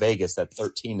hearing in Vegas that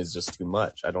 13 is just too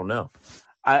much? I don't know.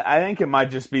 I think it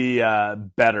might just be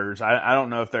bettors. I don't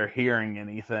know if they're hearing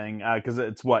anything because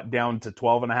it's down to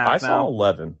 12.5 now. I saw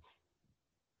 11.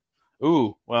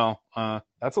 Ooh, well,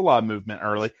 that's a lot of movement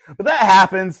early, but that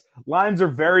happens. Lines are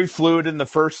very fluid in the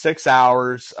first 6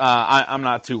 hours. I'm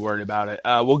not too worried about it.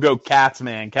 We'll go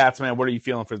Catsman. Catsman, what are you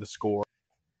feeling for the score?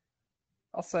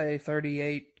 I'll say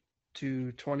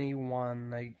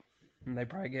 38-21. They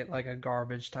probably get like a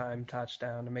garbage time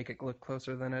touchdown to make it look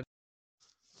closer than it.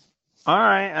 All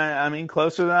right. I mean,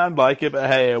 closer than I'd like it, but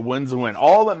hey, a win's a win.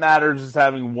 All that matters is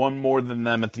having one more than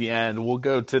them at the end. We'll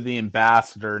go to the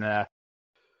ambassador next.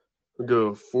 We'll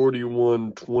go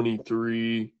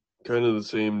 41-23, kind of the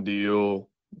same deal.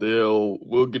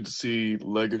 We'll get to see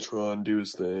Legatron do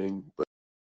his thing. But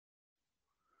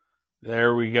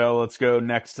There we go. Let's go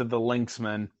next to the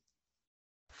Lynxmen.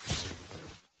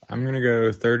 I'm going to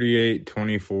go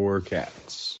 38-24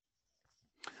 Cats.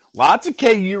 Lots of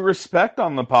KU respect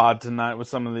on the pod tonight with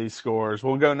some of these scores.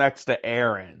 We'll go next to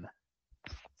Aaron.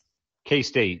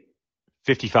 K-State,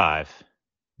 55.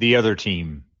 The other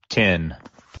team, 10.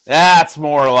 That's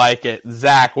more like it.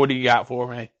 Zach, what do you got for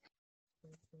me?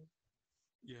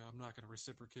 Yeah, I'm not going to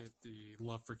reciprocate the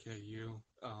love for KU.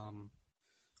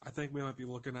 I think we might be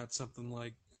looking at something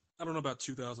like, I don't know about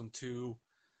 2002.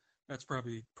 That's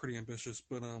probably pretty ambitious,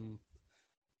 but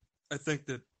I think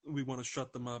that we want to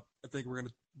shut them up. I think we're going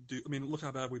to do, I mean, look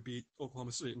how bad we beat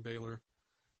Oklahoma State and Baylor.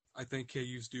 I think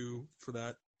KU's due for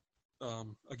that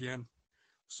again.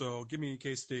 So give me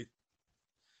K-State.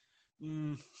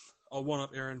 I'll one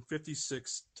up Aaron,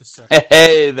 56-7.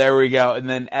 Hey, there we go. And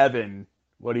then Evan,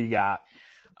 what do you got?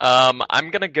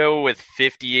 I'm gonna go with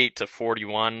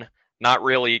 58-41. Not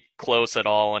really close at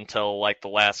all until like the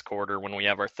last quarter when we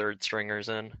have our third stringers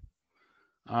in.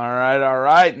 All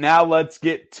right. Now let's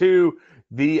get to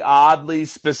the oddly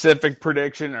specific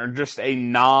prediction, or just a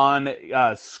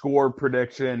non-score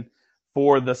prediction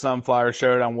for the Sunflower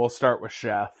Showdown. We'll start with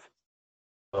Chef.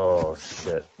 Oh,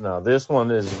 shit. No, this one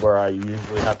is where I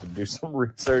usually have to do some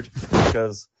research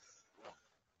because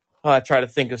I try to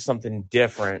think of something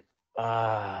different.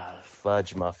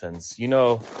 Fudge muffins. You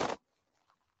know,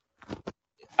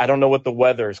 I don't know what the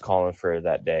weather is calling for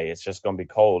that day. It's just going to be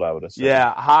cold, I would assume.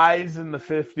 Yeah, highs in the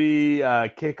 50,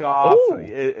 kickoff. Ooh.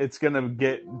 It's going to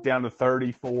get down to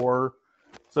 34.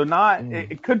 So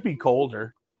it could be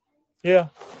colder. Yeah.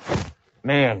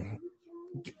 Man.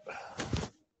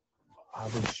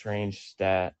 Oddly strange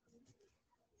stat.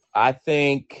 I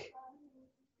think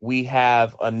we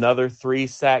have another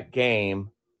 3-sack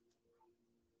game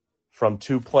from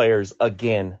 2 players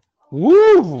again.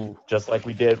 Woo! Just like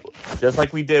we did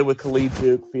with Khalid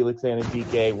Duke, Felix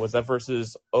Anadike. Was that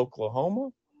versus Oklahoma?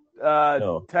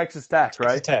 No. Texas Tech,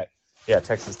 right? Texas Tech. Yeah,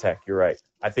 Texas Tech. You're right.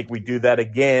 I think we do that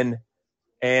again,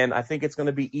 and I think it's going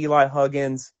to be Eli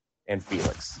Huggins and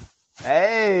Felix.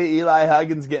 Hey, Eli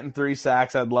Huggins getting 3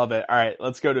 sacks. I'd love it. All right,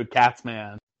 let's go to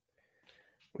Catsman.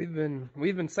 We've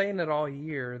been saying it all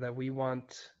year that we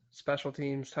want special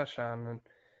teams touchdown, and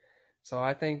so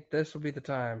I think this will be the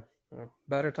time. A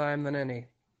better time than any.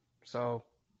 So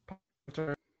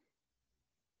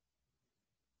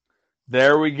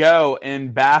there we go.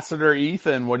 Ambassador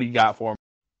Ethan, what do you got for me?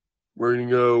 we're going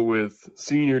to go with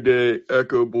Senior Day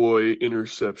Echo Boy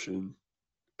interception.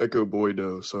 Echo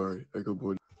Boydo.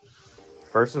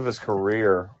 First of his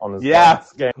career on his Yeah.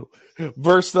 last game.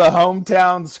 Versus the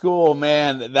hometown school,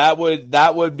 man, that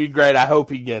would be great. I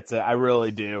hope he gets it. I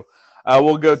really do.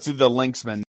 We'll go to the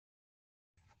Lynxmen.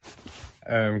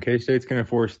 K-State's going to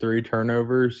force 3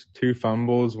 turnovers, 2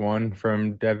 fumbles, 1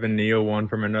 from Devin Neal, 1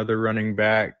 from another running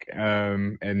back,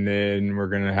 and then we're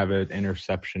going to have an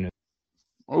interception.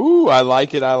 Ooh, I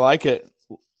like it.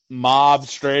 Mob,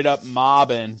 straight up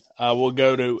mobbing. We'll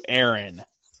go to Aaron.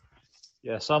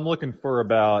 Yeah, so I'm looking for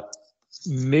about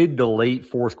mid to late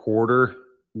fourth quarter,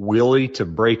 Willie to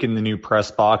break in the new press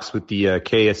box with the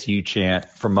KSU chant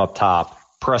from up top.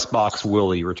 Press box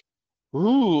Willie.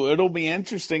 Ooh, it'll be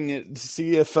interesting to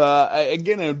see if,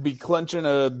 again, it would be clinching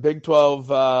a Big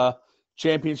 12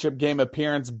 championship game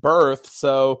appearance berth,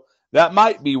 so that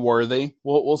might be worthy.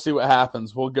 We'll see what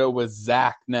happens. We'll go with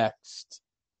Zach next.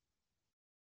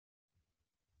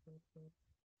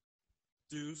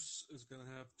 Deuce is going to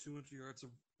have 200 yards of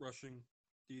rushing.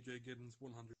 DJ Giddens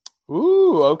 100.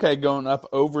 Ooh, okay, going up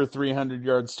over 300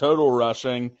 yards total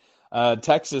rushing.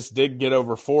 Texas did get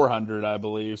over 400, I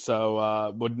believe,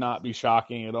 so would not be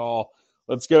shocking at all.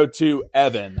 Let's go to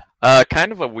Evan.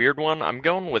 Kind of a weird one. I'm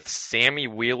going with Sammy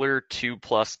Wheeler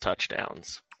 2+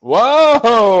 touchdowns.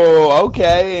 Whoa,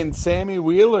 okay, and Sammy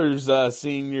Wheeler's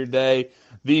senior day,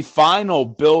 the final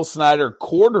Bill Snyder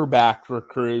quarterback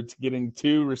recruit, getting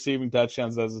 2 receiving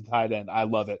touchdowns as a tight end. I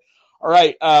love it. All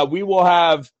right, we will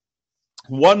have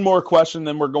one more question,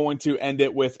 then we're going to end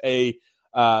it with a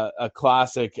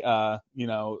classic,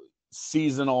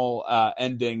 seasonal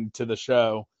ending to the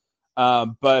show.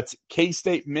 But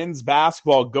K-State men's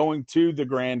basketball going to the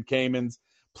Grand Caymans,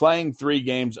 playing 3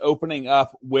 games, opening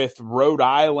up with Rhode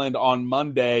Island on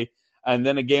Monday, and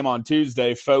then a game on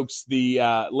Tuesday. Folks,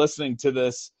 the listening to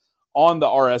this on the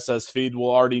RSS feed will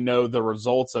already know the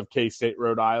results of K-State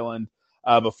Rhode Island.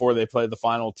 before they play the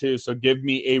final two. So give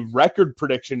me a record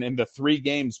prediction in the 3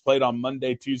 games played on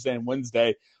Monday, Tuesday, and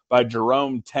Wednesday by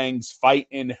Jerome Tang's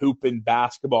Fightin' Hoopin'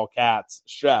 Basketball Cats.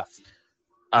 Chef.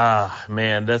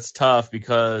 Man, that's tough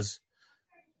because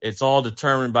it's all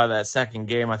determined by that second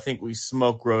game. I think we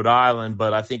smoke Rhode Island,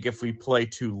 but I think if we play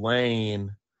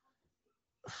Tulane,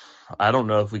 I don't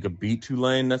know if we could beat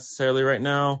Tulane necessarily right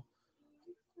now.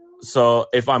 So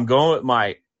if I'm going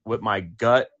with my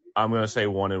gut, I'm going to say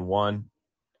 1-1.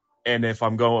 And if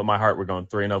I'm going with my heart, we're going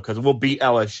 3-0 because we'll beat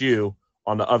LSU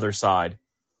on the other side.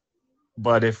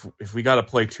 But if we got to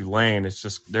play Tulane, it's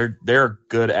just they're a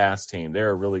good ass team.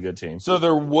 They're a really good team. So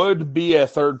there would be a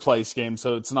third place game,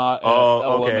 so it's not an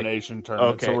elimination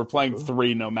tournament. Okay. So we're playing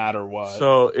 3 no matter what.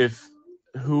 So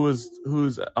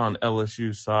who's on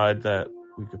LSU's side that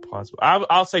we could possibly?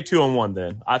 I'll say 2-1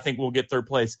 then. I think we'll get third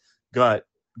place. Gut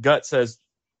says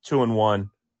 2-1.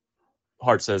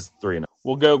 Heart says 3-0.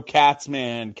 We'll go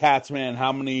Catsman. Catsman,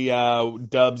 how many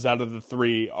dubs out of the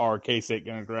 3 are K-State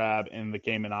going to grab in the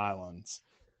Cayman Islands?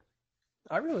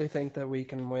 I really think that we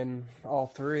can win all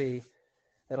 3.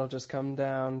 It'll just come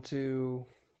down to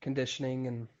conditioning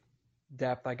and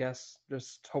depth, I guess.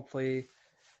 Just hopefully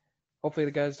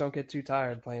the guys don't get too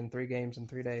tired playing 3 games in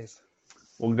 3 days.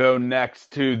 We'll go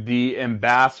next to the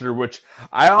Ambassador, which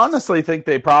I honestly think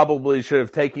they probably should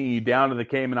have taken you down to the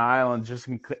Cayman Islands just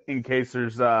in case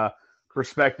there's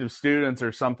prospective students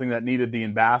or something that needed the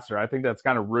Ambassador. I think that's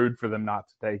kind of rude for them not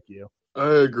to take you. I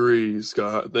agree,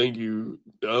 Scott. Thank you.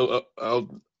 I'll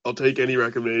take any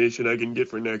recommendation I can get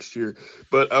for next year.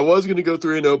 But I was going to go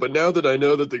 3-0, but now that I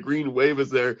know that the Green Wave is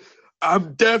there,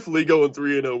 I'm definitely going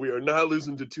 3-0. We are not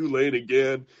losing to Tulane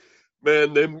again.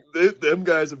 Man, them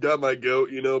guys have got my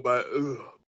goat,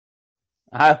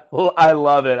 I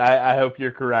love it. I hope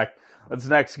you're correct. Let's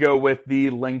next go with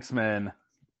the Lynxmen.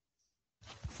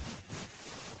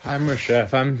 I'm a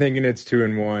Chef. I'm thinking it's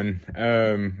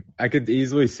 2-1. I could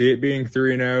easily see it being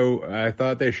 3-0. I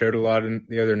thought they showed a lot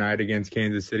the other night against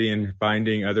Kansas City and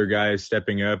finding other guys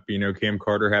stepping up. Cam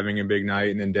Carter having a big night,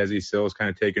 and then Desi Sills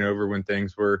kind of taking over when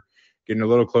things were getting a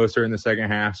little closer in the second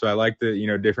half. So I like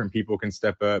that, different people can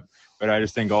step up. But I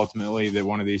just think ultimately that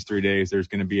one of these 3 days there's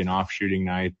going to be an off shooting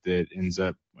night that ends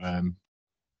up.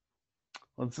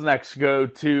 Let's next go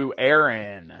to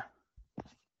Aaron.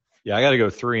 Yeah, I got to go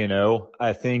 3-0.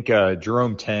 I think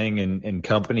Jerome Tang and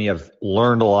company have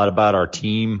learned a lot about our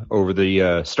team over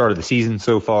the start of the season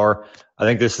so far. I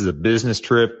think this is a business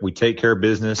trip. We take care of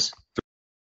business.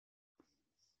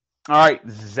 All right,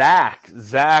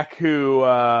 Zach, who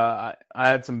I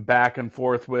had some back and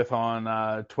forth with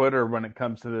on Twitter when it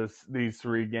comes to these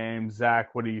 3 games.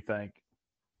 Zach, what do you think?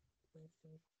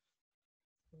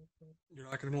 You're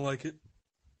not going to like it.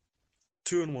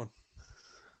 2-1.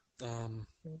 I'm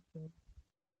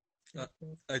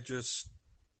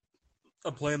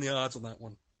playing the odds on that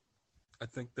one. I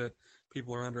think that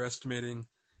people are underestimating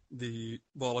the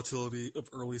volatility of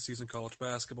early season college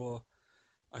basketball.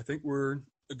 I think we're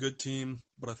a good team,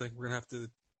 but I think we're going to have to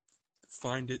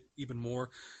find it even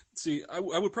more. See, I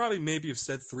would probably maybe have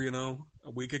said 3-0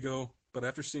 a week ago, but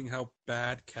after seeing how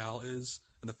bad Cal is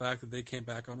and the fact that they came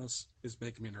back on us is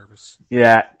making me nervous.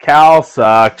 Yeah, Cal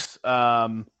sucks.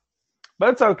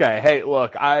 But it's okay. Hey,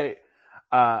 look, I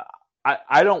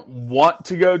don't want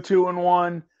to go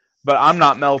 2-1, but I'm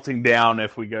not melting down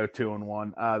if we go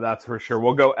 2-1. That's for sure.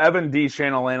 We'll go Evan D.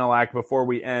 Shanalanalag before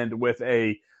we end with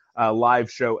a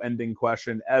live show ending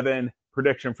question. Evan,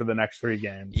 prediction for the next 3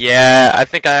 games. Yeah, I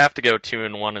think I have to go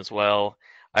 2-1 as well.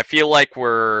 I feel like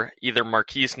we're either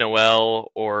Marquise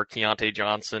Noel or Keontae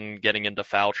Johnson getting into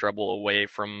foul trouble away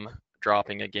from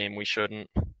dropping a game we shouldn't.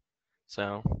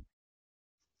 So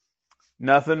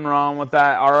nothing wrong with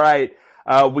that. All right.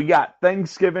 We got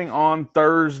Thanksgiving on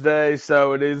Thursday,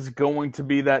 so it is going to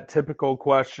be that typical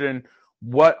question.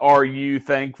 What are you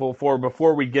thankful for?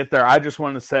 Before we get there, I just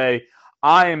want to say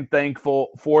I am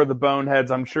thankful for the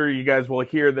Boneheads. I'm sure you guys will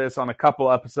hear this on a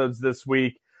couple episodes this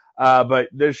week, but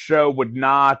this show would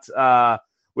not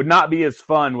be as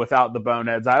fun without the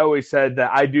Boneheads. I always said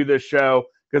that I do this show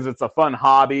because it's a fun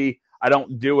hobby. I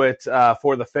don't do it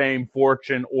for the fame,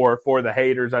 fortune, or for the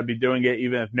haters. I'd be doing it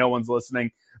even if no one's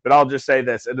listening. But I'll just say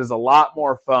this. It is a lot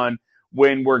more fun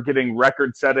when we're getting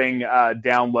record-setting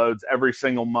downloads every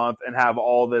single month and have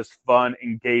all this fun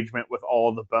engagement with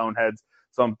all the Boneheads.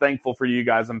 So I'm thankful for you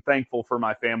guys. I'm thankful for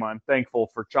my family. I'm thankful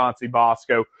for Chauncey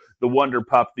Bosco, the Wonder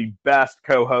Pup, the best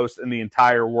co-host in the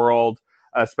entire world,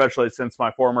 especially since my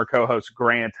former co-host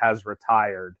Grant has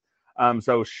retired.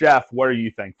 So, Chef, what are you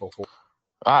thankful for?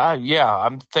 Yeah,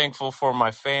 I'm thankful for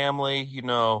my family.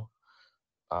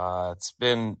 It's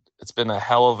been a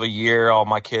hell of a year. All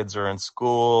my kids are in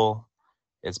school.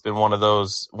 it's been one of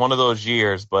those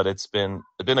years, but it's been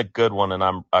a good one,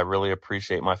 and I really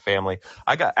appreciate my family.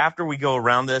 After we go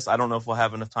around this, I don't know if we'll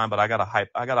have enough time, but I got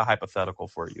a hypothetical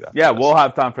for you. After Yeah, this. we'll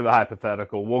have time for the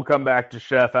hypothetical. We'll come back to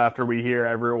Chef after we hear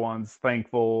everyone's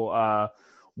thankful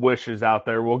wishes out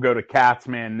there. We'll go to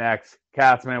Catsman next.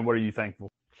 Catsman, what are you thankful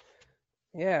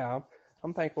for? Yeah,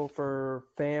 I'm thankful for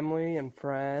family and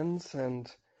friends and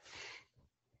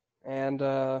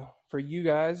for you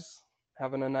guys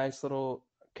having a nice little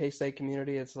K-State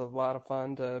community. It's a lot of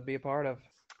fun to be a part of.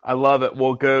 I love it.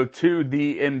 We'll go to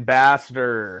the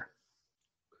ambassador.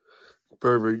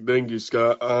 Perfect. Thank you,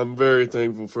 Scott. I'm very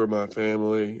thankful for my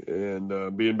family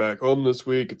and being back home this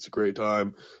week. It's a great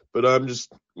time. But I'm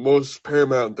just most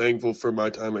paramount thankful for my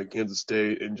time at Kansas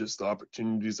State and just the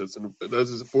opportunities that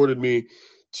has afforded me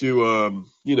to,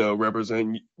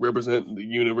 represent the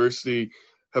university,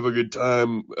 have a good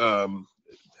time,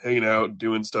 hanging out,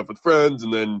 doing stuff with friends,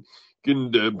 and then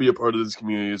getting to be a part of this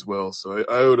community as well. So I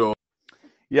owe it all.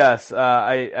 Yes,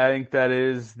 I think that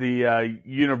is the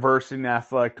university and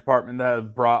athletic department that has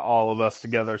brought all of us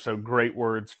together. So great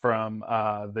words from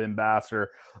the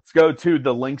ambassador. Let's go to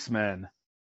the Lynxmen.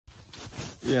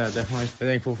 Yeah, definitely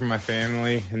thankful for my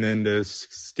family. And then to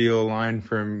steal a line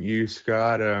from you,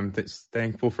 Scott, I'm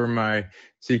thankful for my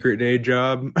secret day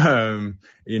job. Kind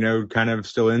of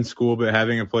still in school, but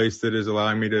having a place that is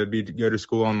allowing me to go to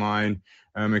school online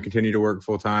and continue to work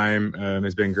full time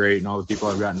has been great, and all the people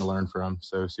I've gotten to learn from.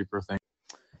 So super thankful.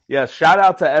 Yeah, shout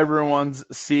out to everyone's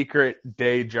secret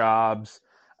day jobs.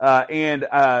 And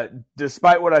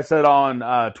despite what I said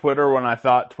on Twitter when I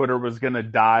thought Twitter was going to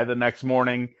die the next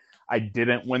morning, I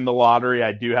didn't win the lottery.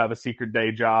 I do have a secret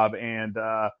day job, and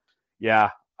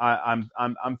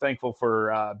I'm thankful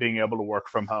for being able to work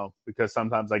from home because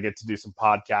sometimes I get to do some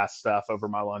podcast stuff over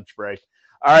my lunch break.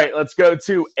 All right, let's go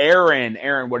to Aaron.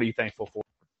 Aaron, what are you thankful for?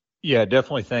 Yeah,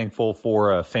 definitely thankful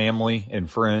for family and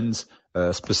friends,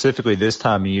 specifically this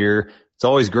time of year. It's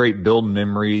always great building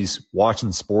memories,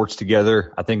 watching sports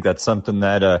together. I think that's something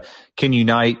that can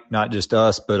unite not just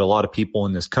us, but a lot of people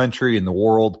in this country and the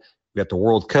world. We've got the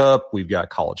World Cup, we've got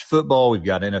college football, we've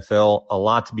got NFL, a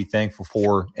lot to be thankful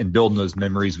for and building those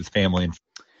memories with family and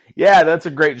friends. Yeah, that's a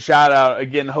great shout out.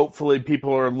 Again, hopefully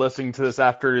people are listening to this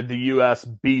after the U.S.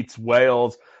 beats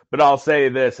Wales. But I'll say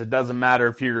this, it doesn't matter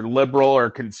if you're liberal or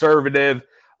conservative,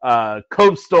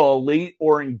 coastal elite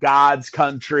or in God's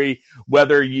country,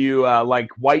 whether you like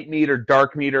white meat or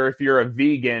dark meat or if you're a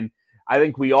vegan, I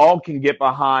think we all can get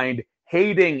behind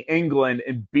hating England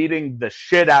and beating the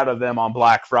shit out of them on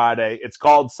Black Friday. It's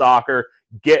called soccer.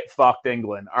 Get fucked,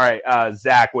 England. All right,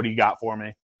 Zach, what do you got for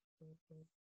me?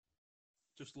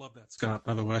 Just love that, Scott,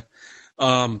 by the way.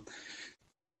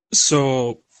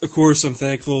 So, of course, I'm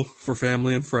thankful for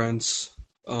family and friends.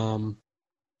 Who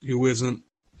isn't?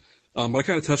 I kind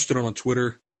of touched it on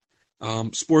Twitter.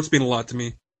 Sports mean a lot to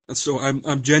me. And so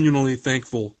I'm genuinely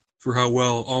thankful for how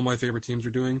well all my favorite teams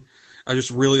are doing. I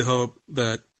just really hope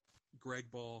that Greg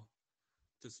Ball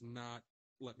does not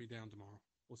let me down tomorrow.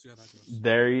 We'll see how that goes.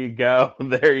 There you go.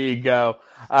 There you go.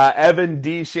 Evan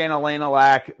D.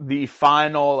 Shanalana-Lack, the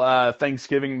final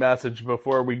Thanksgiving message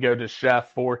before we go to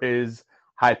Chef for his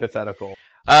hypothetical.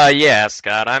 Yeah,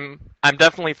 Scott, I'm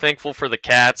definitely thankful for the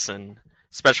Cats and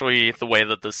especially the way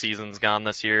that the season's gone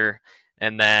this year.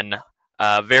 And then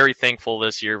very thankful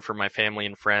this year for my family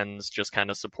and friends just kind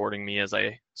of supporting me as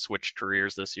I switched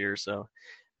careers this year. So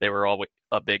they were all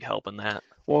a big help in that.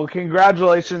 Well,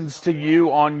 congratulations to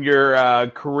you on your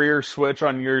career switch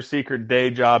on your secret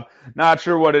day job. Not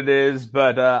sure what it is,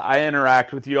 but I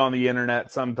interact with you on the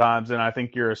internet sometimes, and I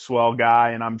think you're a swell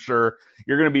guy, and I'm sure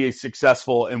you're going to be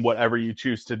successful in whatever you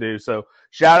choose to do. So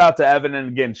shout out to Evan, and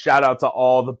again, shout out to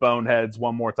all the boneheads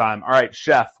one more time. All right,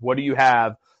 Chef, what do you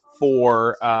have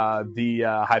for the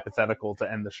hypothetical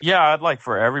to end the show? Yeah, I'd like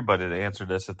for everybody to answer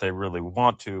this if they really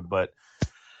want to, but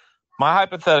my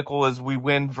hypothetical is we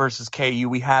win versus KU.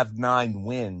 We have 9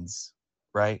 wins,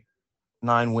 right?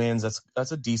 9 wins.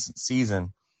 That's a decent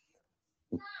season.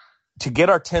 To get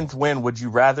our 10th win, would you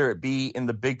rather it be in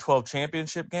the Big 12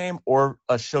 championship game or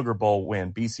a Sugar Bowl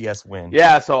win, BCS win?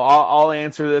 Yeah, so I'll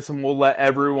answer this and we'll let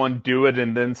everyone do it.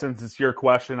 And then since it's your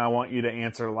question, I want you to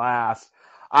answer last.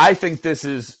 I think this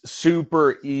is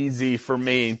super easy for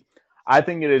me. I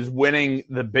think it is winning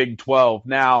the Big 12.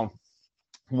 Now,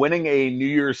 winning a New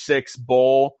Year's Six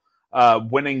bowl,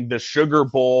 winning the Sugar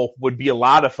Bowl would be a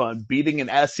lot of fun. Beating an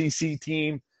SEC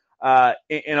team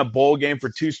in a bowl game for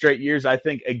 2 straight years, I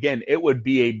think, again, it would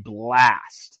be a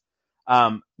blast.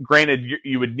 Granted,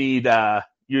 you would need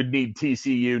you'd need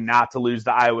TCU not to lose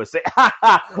to Iowa State,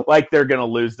 like they're going to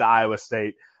lose to Iowa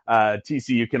State.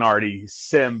 TCU can already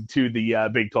sim to the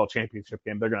Big 12 championship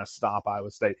game. They're going to stomp Iowa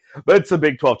State. But it's the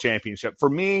Big 12 championship. For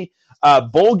me,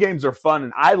 bowl games are fun,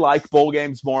 and I like bowl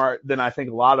games more than I think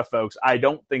a lot of folks. I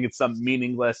don't think it's some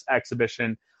meaningless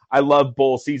exhibition. I love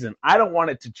bowl season. I don't want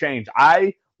it to change.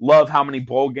 I love how many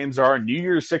bowl games are. New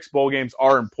Year's Six bowl games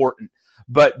are important.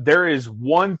 But there is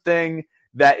one thing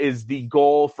that is the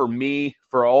goal for me,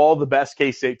 for all the best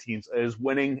K-State teams, is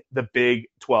winning the Big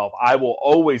 12. I will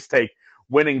always take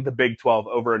winning the Big 12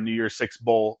 over a New Year's Six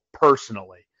bowl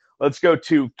personally. Let's go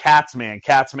to Catsman.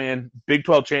 Catsman, Big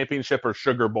 12 championship or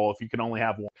Sugar Bowl if you can only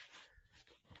have one?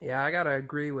 Yeah, I got to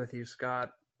agree with you,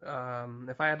 Scott.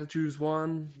 If I had to choose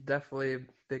one, definitely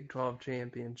Big 12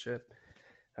 championship.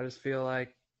 I just feel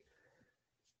like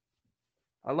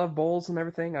I love bowls and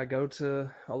everything. I go to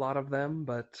a lot of them,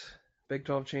 but Big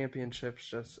 12 championships,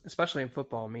 just especially in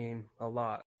football, mean a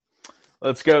lot.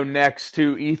 Let's go next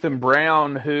to Ethan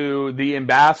Brown, who the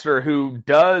ambassador who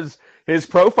does his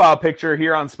profile picture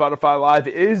here on Spotify Live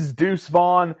is Deuce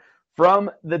Vaughn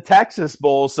from the Texas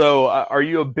Bowl. So are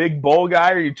you a big bowl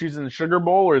guy? Are you choosing the Sugar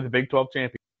Bowl or the Big 12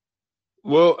 champion?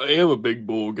 Well, I am a big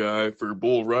bull guy for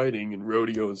bull riding and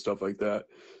rodeo and stuff like that.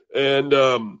 And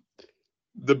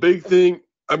the big thing,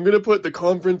 I'm going to put the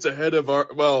conference ahead of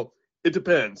it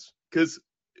depends. Because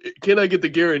can I get the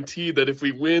guarantee that if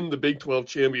we win the Big 12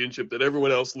 championship that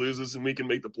everyone else loses and we can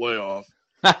make the playoff?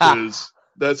 Because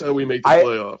that's how we make the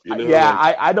playoff. You know? Yeah,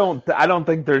 I don't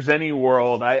think there's any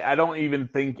world. I don't even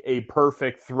think a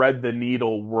perfect thread the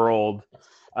needle world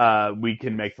we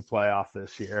can make the playoff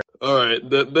this year. All right,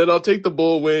 then I'll take the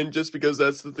bowl win just because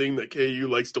that's the thing that KU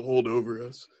likes to hold over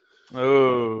us.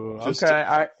 Oh,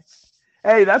 okay.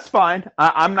 Hey, that's fine.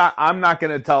 I'm not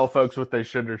going to tell folks what they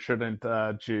should or shouldn't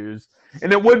choose.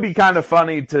 And it would be kind of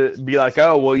funny to be like,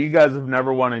 oh, well, you guys have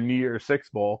never won a New Year's Six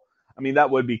bowl. I mean, that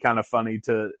would be kind of funny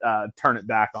to turn it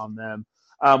back on them.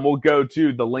 We'll go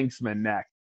to the Lynxman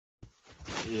next.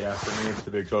 Yeah, for me, it's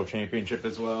the Big 12 championship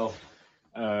as well.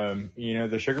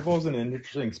 The Sugar Bowl is an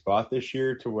interesting spot this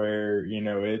year to where,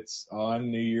 it's on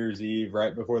New Year's Eve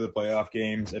right before the playoff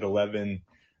games at 11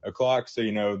 o'clock. So,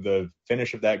 the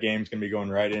finish of that game is going to be going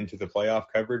right into the playoff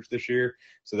coverage this year.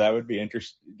 So that would be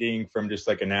interesting from just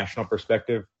like a national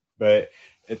perspective. But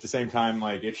at the same time,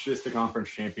 it's just the conference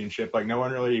championship. No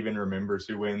one really even remembers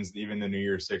who wins even the New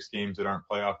Year's Six games that aren't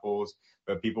playoff bowls.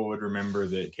 But people would remember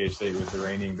that K-State was the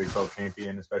reigning Big 12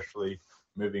 champion, especially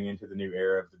moving into the new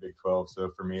era of the Big 12. So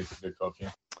for me, it's the Big 12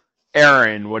 champion.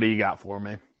 Aaron, what do you got for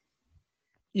me?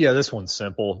 Yeah, this one's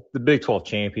simple. The Big 12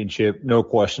 championship, no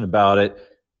question about it.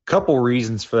 Couple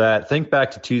reasons for that. Think back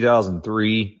to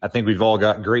 2003. I think we've all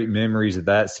got great memories of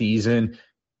that season.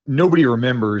 Nobody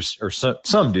remembers, or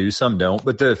some do, some don't,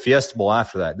 but the Fiesta Bowl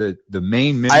after that, the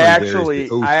main memory I actually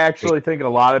think a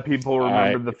lot of people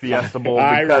remember the Fiesta Bowl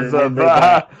because of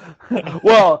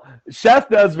well, Chef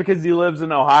does because he lives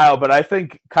in Ohio, but I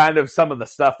think kind of some of the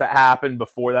stuff that happened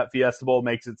before that Fiesta Bowl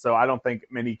makes it so I don't think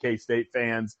many K-State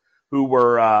fans who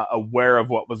were aware of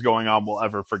what was going on will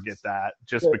ever forget that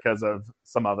just because of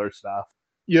some other stuff.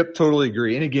 Yep, totally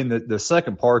agree. And again, the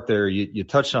second part there, you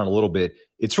touched on a little bit.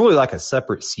 It's really like a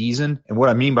separate season. And what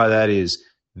I mean by that is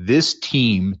this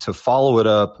team, to follow it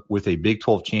up with a Big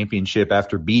 12 championship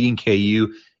after beating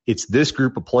KU, it's this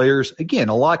group of players. Again,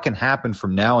 a lot can happen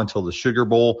from now until the Sugar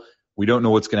Bowl. We don't know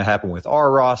what's going to happen with our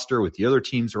roster, with the other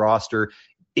team's roster.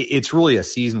 It's really a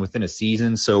season within a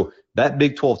season. So that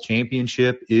Big 12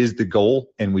 championship is the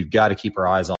goal, and we've got to keep our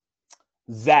eyes on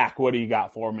it. Zach, what do you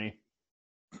got for me?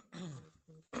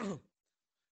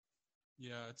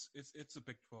 Yeah, it's a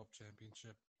Big 12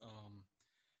 championship.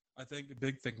 I think the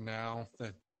big thing now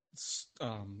that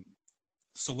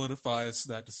solidifies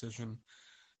that decision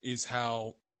is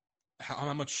how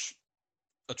much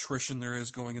attrition there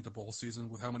is going into bowl season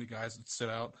with how many guys that sit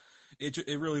out. It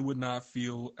really would not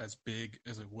feel as big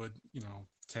as it would,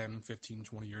 10, 15,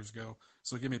 20 years ago.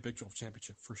 So give me a Big 12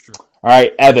 championship for sure. All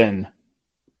right, Evan.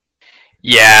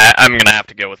 Yeah, I'm going to have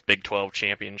to go with Big 12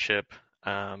 championship.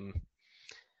 I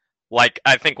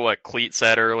think what Cleet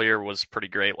said earlier was pretty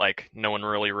great. No one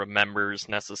really remembers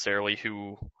necessarily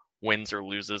who wins or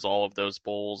loses all of those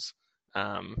bowls,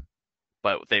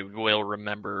 but they will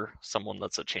remember someone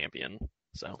that's a champion.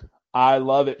 So I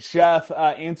love it. Chef,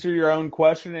 answer your own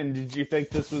question, and did you think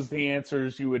this was the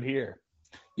answers you would hear?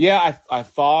 Yeah, I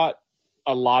thought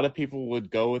a lot of people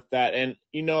would go with that. And,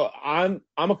 I'm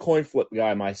a coin flip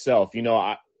guy myself.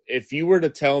 If you were to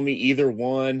tell me either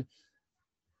one,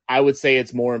 I would say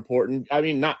it's more important. I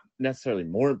mean, not necessarily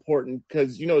more important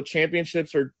because,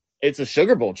 championships it's a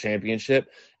Sugar Bowl championship.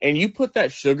 And you put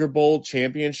that Sugar Bowl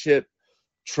championship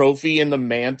trophy in the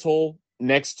mantle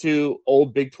next to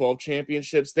old Big 12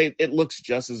 championships, it looks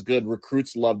just as good.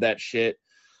 Recruits love that shit.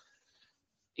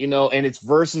 And it's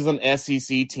versus an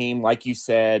SEC team, like you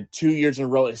said, 2 years in a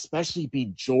row, especially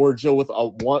beat Georgia with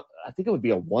I think it would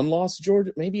be a one-loss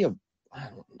Georgia, maybe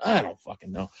I don't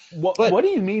fucking know. What do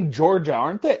you mean Georgia?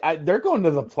 Aren't they? They're going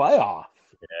to the playoff.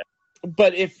 Yeah.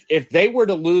 But if they were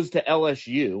to lose to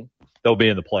LSU, they'll be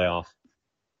in the playoff.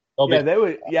 They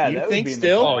would. Yeah, you that think would be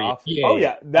still? In the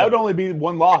playoff. That would only be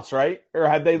one loss, right? Or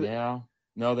have they? Yeah.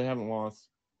 No, they haven't lost.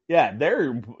 Yeah,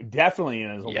 they're definitely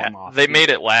in as a one loss. They made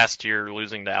it last year,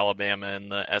 losing to Alabama in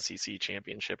the SEC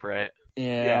championship, right?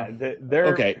 Yeah. They're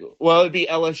okay. Well, it'd be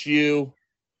LSU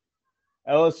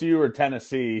or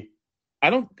Tennessee.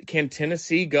 Can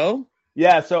Tennessee go?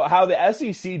 Yeah. So how the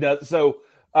SEC does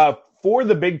for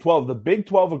the Big 12, the Big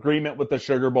 12 agreement with the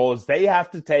Sugar Bowl is they have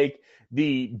to take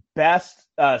the best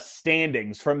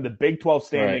standings from the Big 12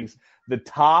 standings, the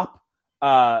top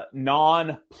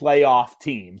non-playoff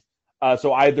team.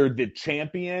 So either the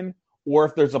champion or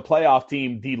if there's a playoff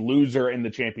team, the loser in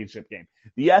the championship game.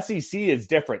 The SEC is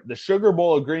different. The Sugar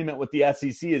Bowl agreement with the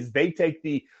SEC is they take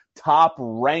the top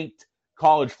ranked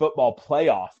college football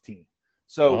playoff team.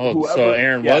 So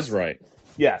Aaron was right.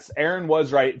 Yes, Aaron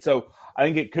was right. So I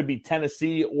think it could be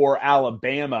Tennessee or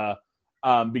Alabama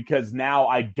because now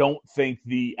I don't think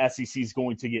the SEC is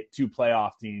going to get 2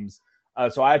 playoff teams.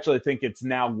 So I actually think it's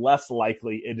now less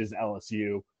likely it is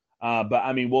LSU. But,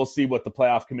 I mean, we'll see what the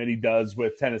playoff committee does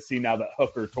with Tennessee now that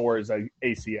Hooker tore his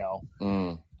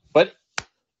ACL. But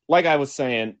like I was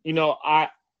saying,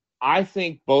 I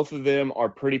think both of them are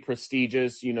pretty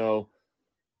prestigious,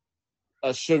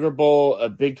 a Sugar Bowl, a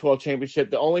Big 12 championship.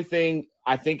 The only thing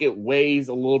I think it weighs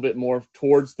a little bit more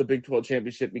towards the Big 12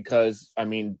 championship because, I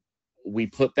mean, we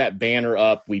put that banner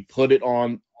up. We put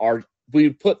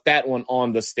that one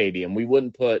on the stadium. We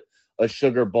wouldn't put a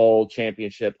Sugar Bowl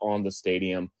championship on the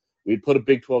stadium. We'd put a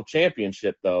Big 12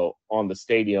 championship, though, on the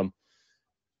stadium.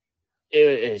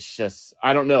 It's just,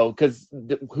 I don't know, because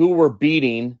who we're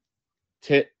beating,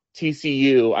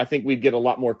 TCU, I think we'd get a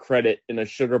lot more credit in a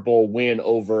Sugar Bowl win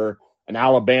over an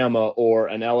Alabama or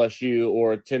an LSU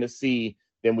or a Tennessee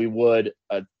than we would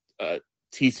a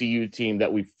TCU team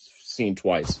that we've seen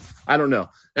twice. I don't know.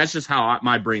 That's just how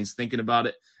my brain's thinking about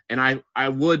it. And I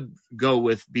would go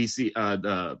with BC,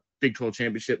 the Big 12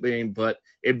 championship game, but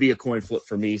it'd be a coin flip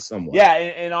for me somewhat. Yeah,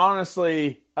 and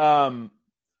honestly,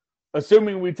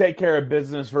 assuming we take care of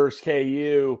business versus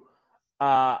KU,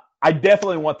 I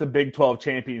definitely want the Big 12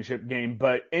 championship game,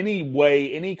 but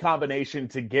any combination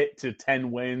to get to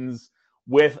 10 wins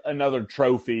with another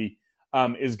trophy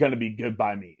is going to be good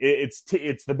by me. It's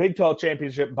the Big 12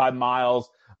 championship by miles,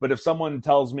 but if someone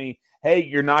tells me, hey,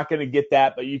 you're not going to get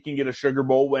that, but you can get a Sugar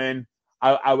Bowl win,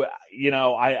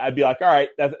 I'd be like, all right,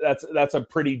 that's a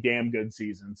pretty damn good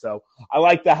season. So I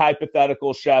like the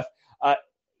hypothetical, Chef.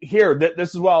 Here,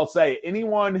 this is what I'll say.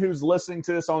 Anyone who's listening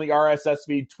to this on the RSS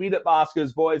feed, tweet at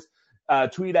Bosco's Boys,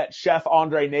 tweet at Chef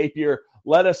Andre Napier.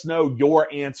 Let us know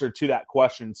your answer to that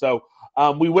question. So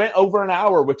we went over an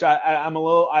hour, which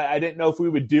I didn't know if we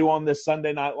would do on this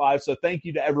Sunday Night Live. So thank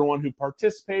you to everyone who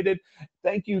participated.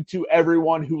 Thank you to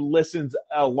everyone who listens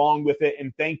along with it.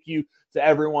 And thank you to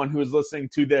everyone who is listening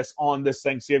to this on this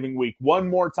Thanksgiving week. One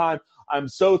more time, I'm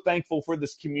so thankful for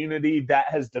this community that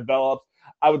has developed.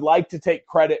 I would like to take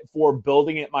credit for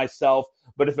building it myself,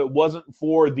 but if it wasn't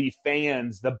for the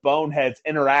fans, the boneheads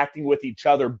interacting with each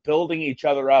other, building each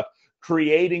other up,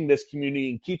 creating this community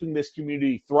and keeping this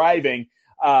community thriving,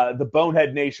 the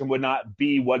Bonehead Nation would not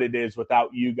be what it is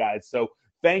without you guys. So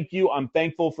thank you. I'm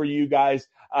thankful for you guys.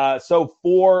 So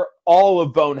for all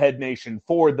of Bonehead Nation,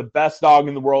 for the best dog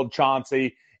in the world,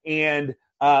 Chauncey, and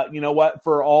you know what,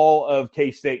 for all of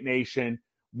K-State Nation,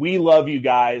 we love you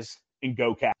guys, and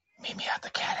go Cats. Meet me at the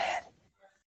cat head.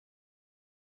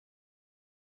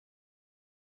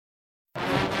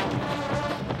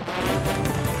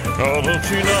 Oh, don't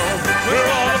you know we're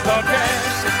on a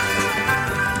podcast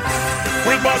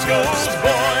with Bosco's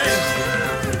Boys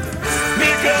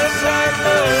because I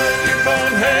love you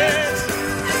boneheads.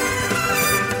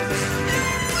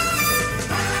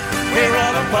 We're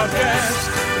on a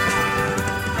podcast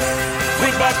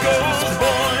with Bosco's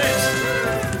Boys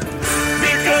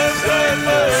because I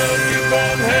love you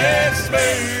boneheads,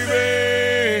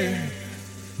 baby.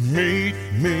 Meet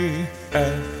me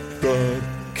at the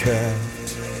cat.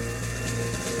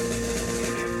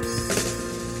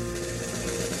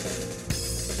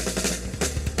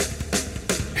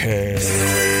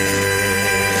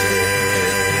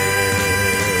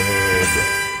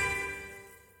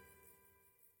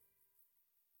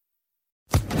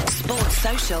 Sports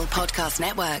Social Podcast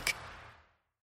Network.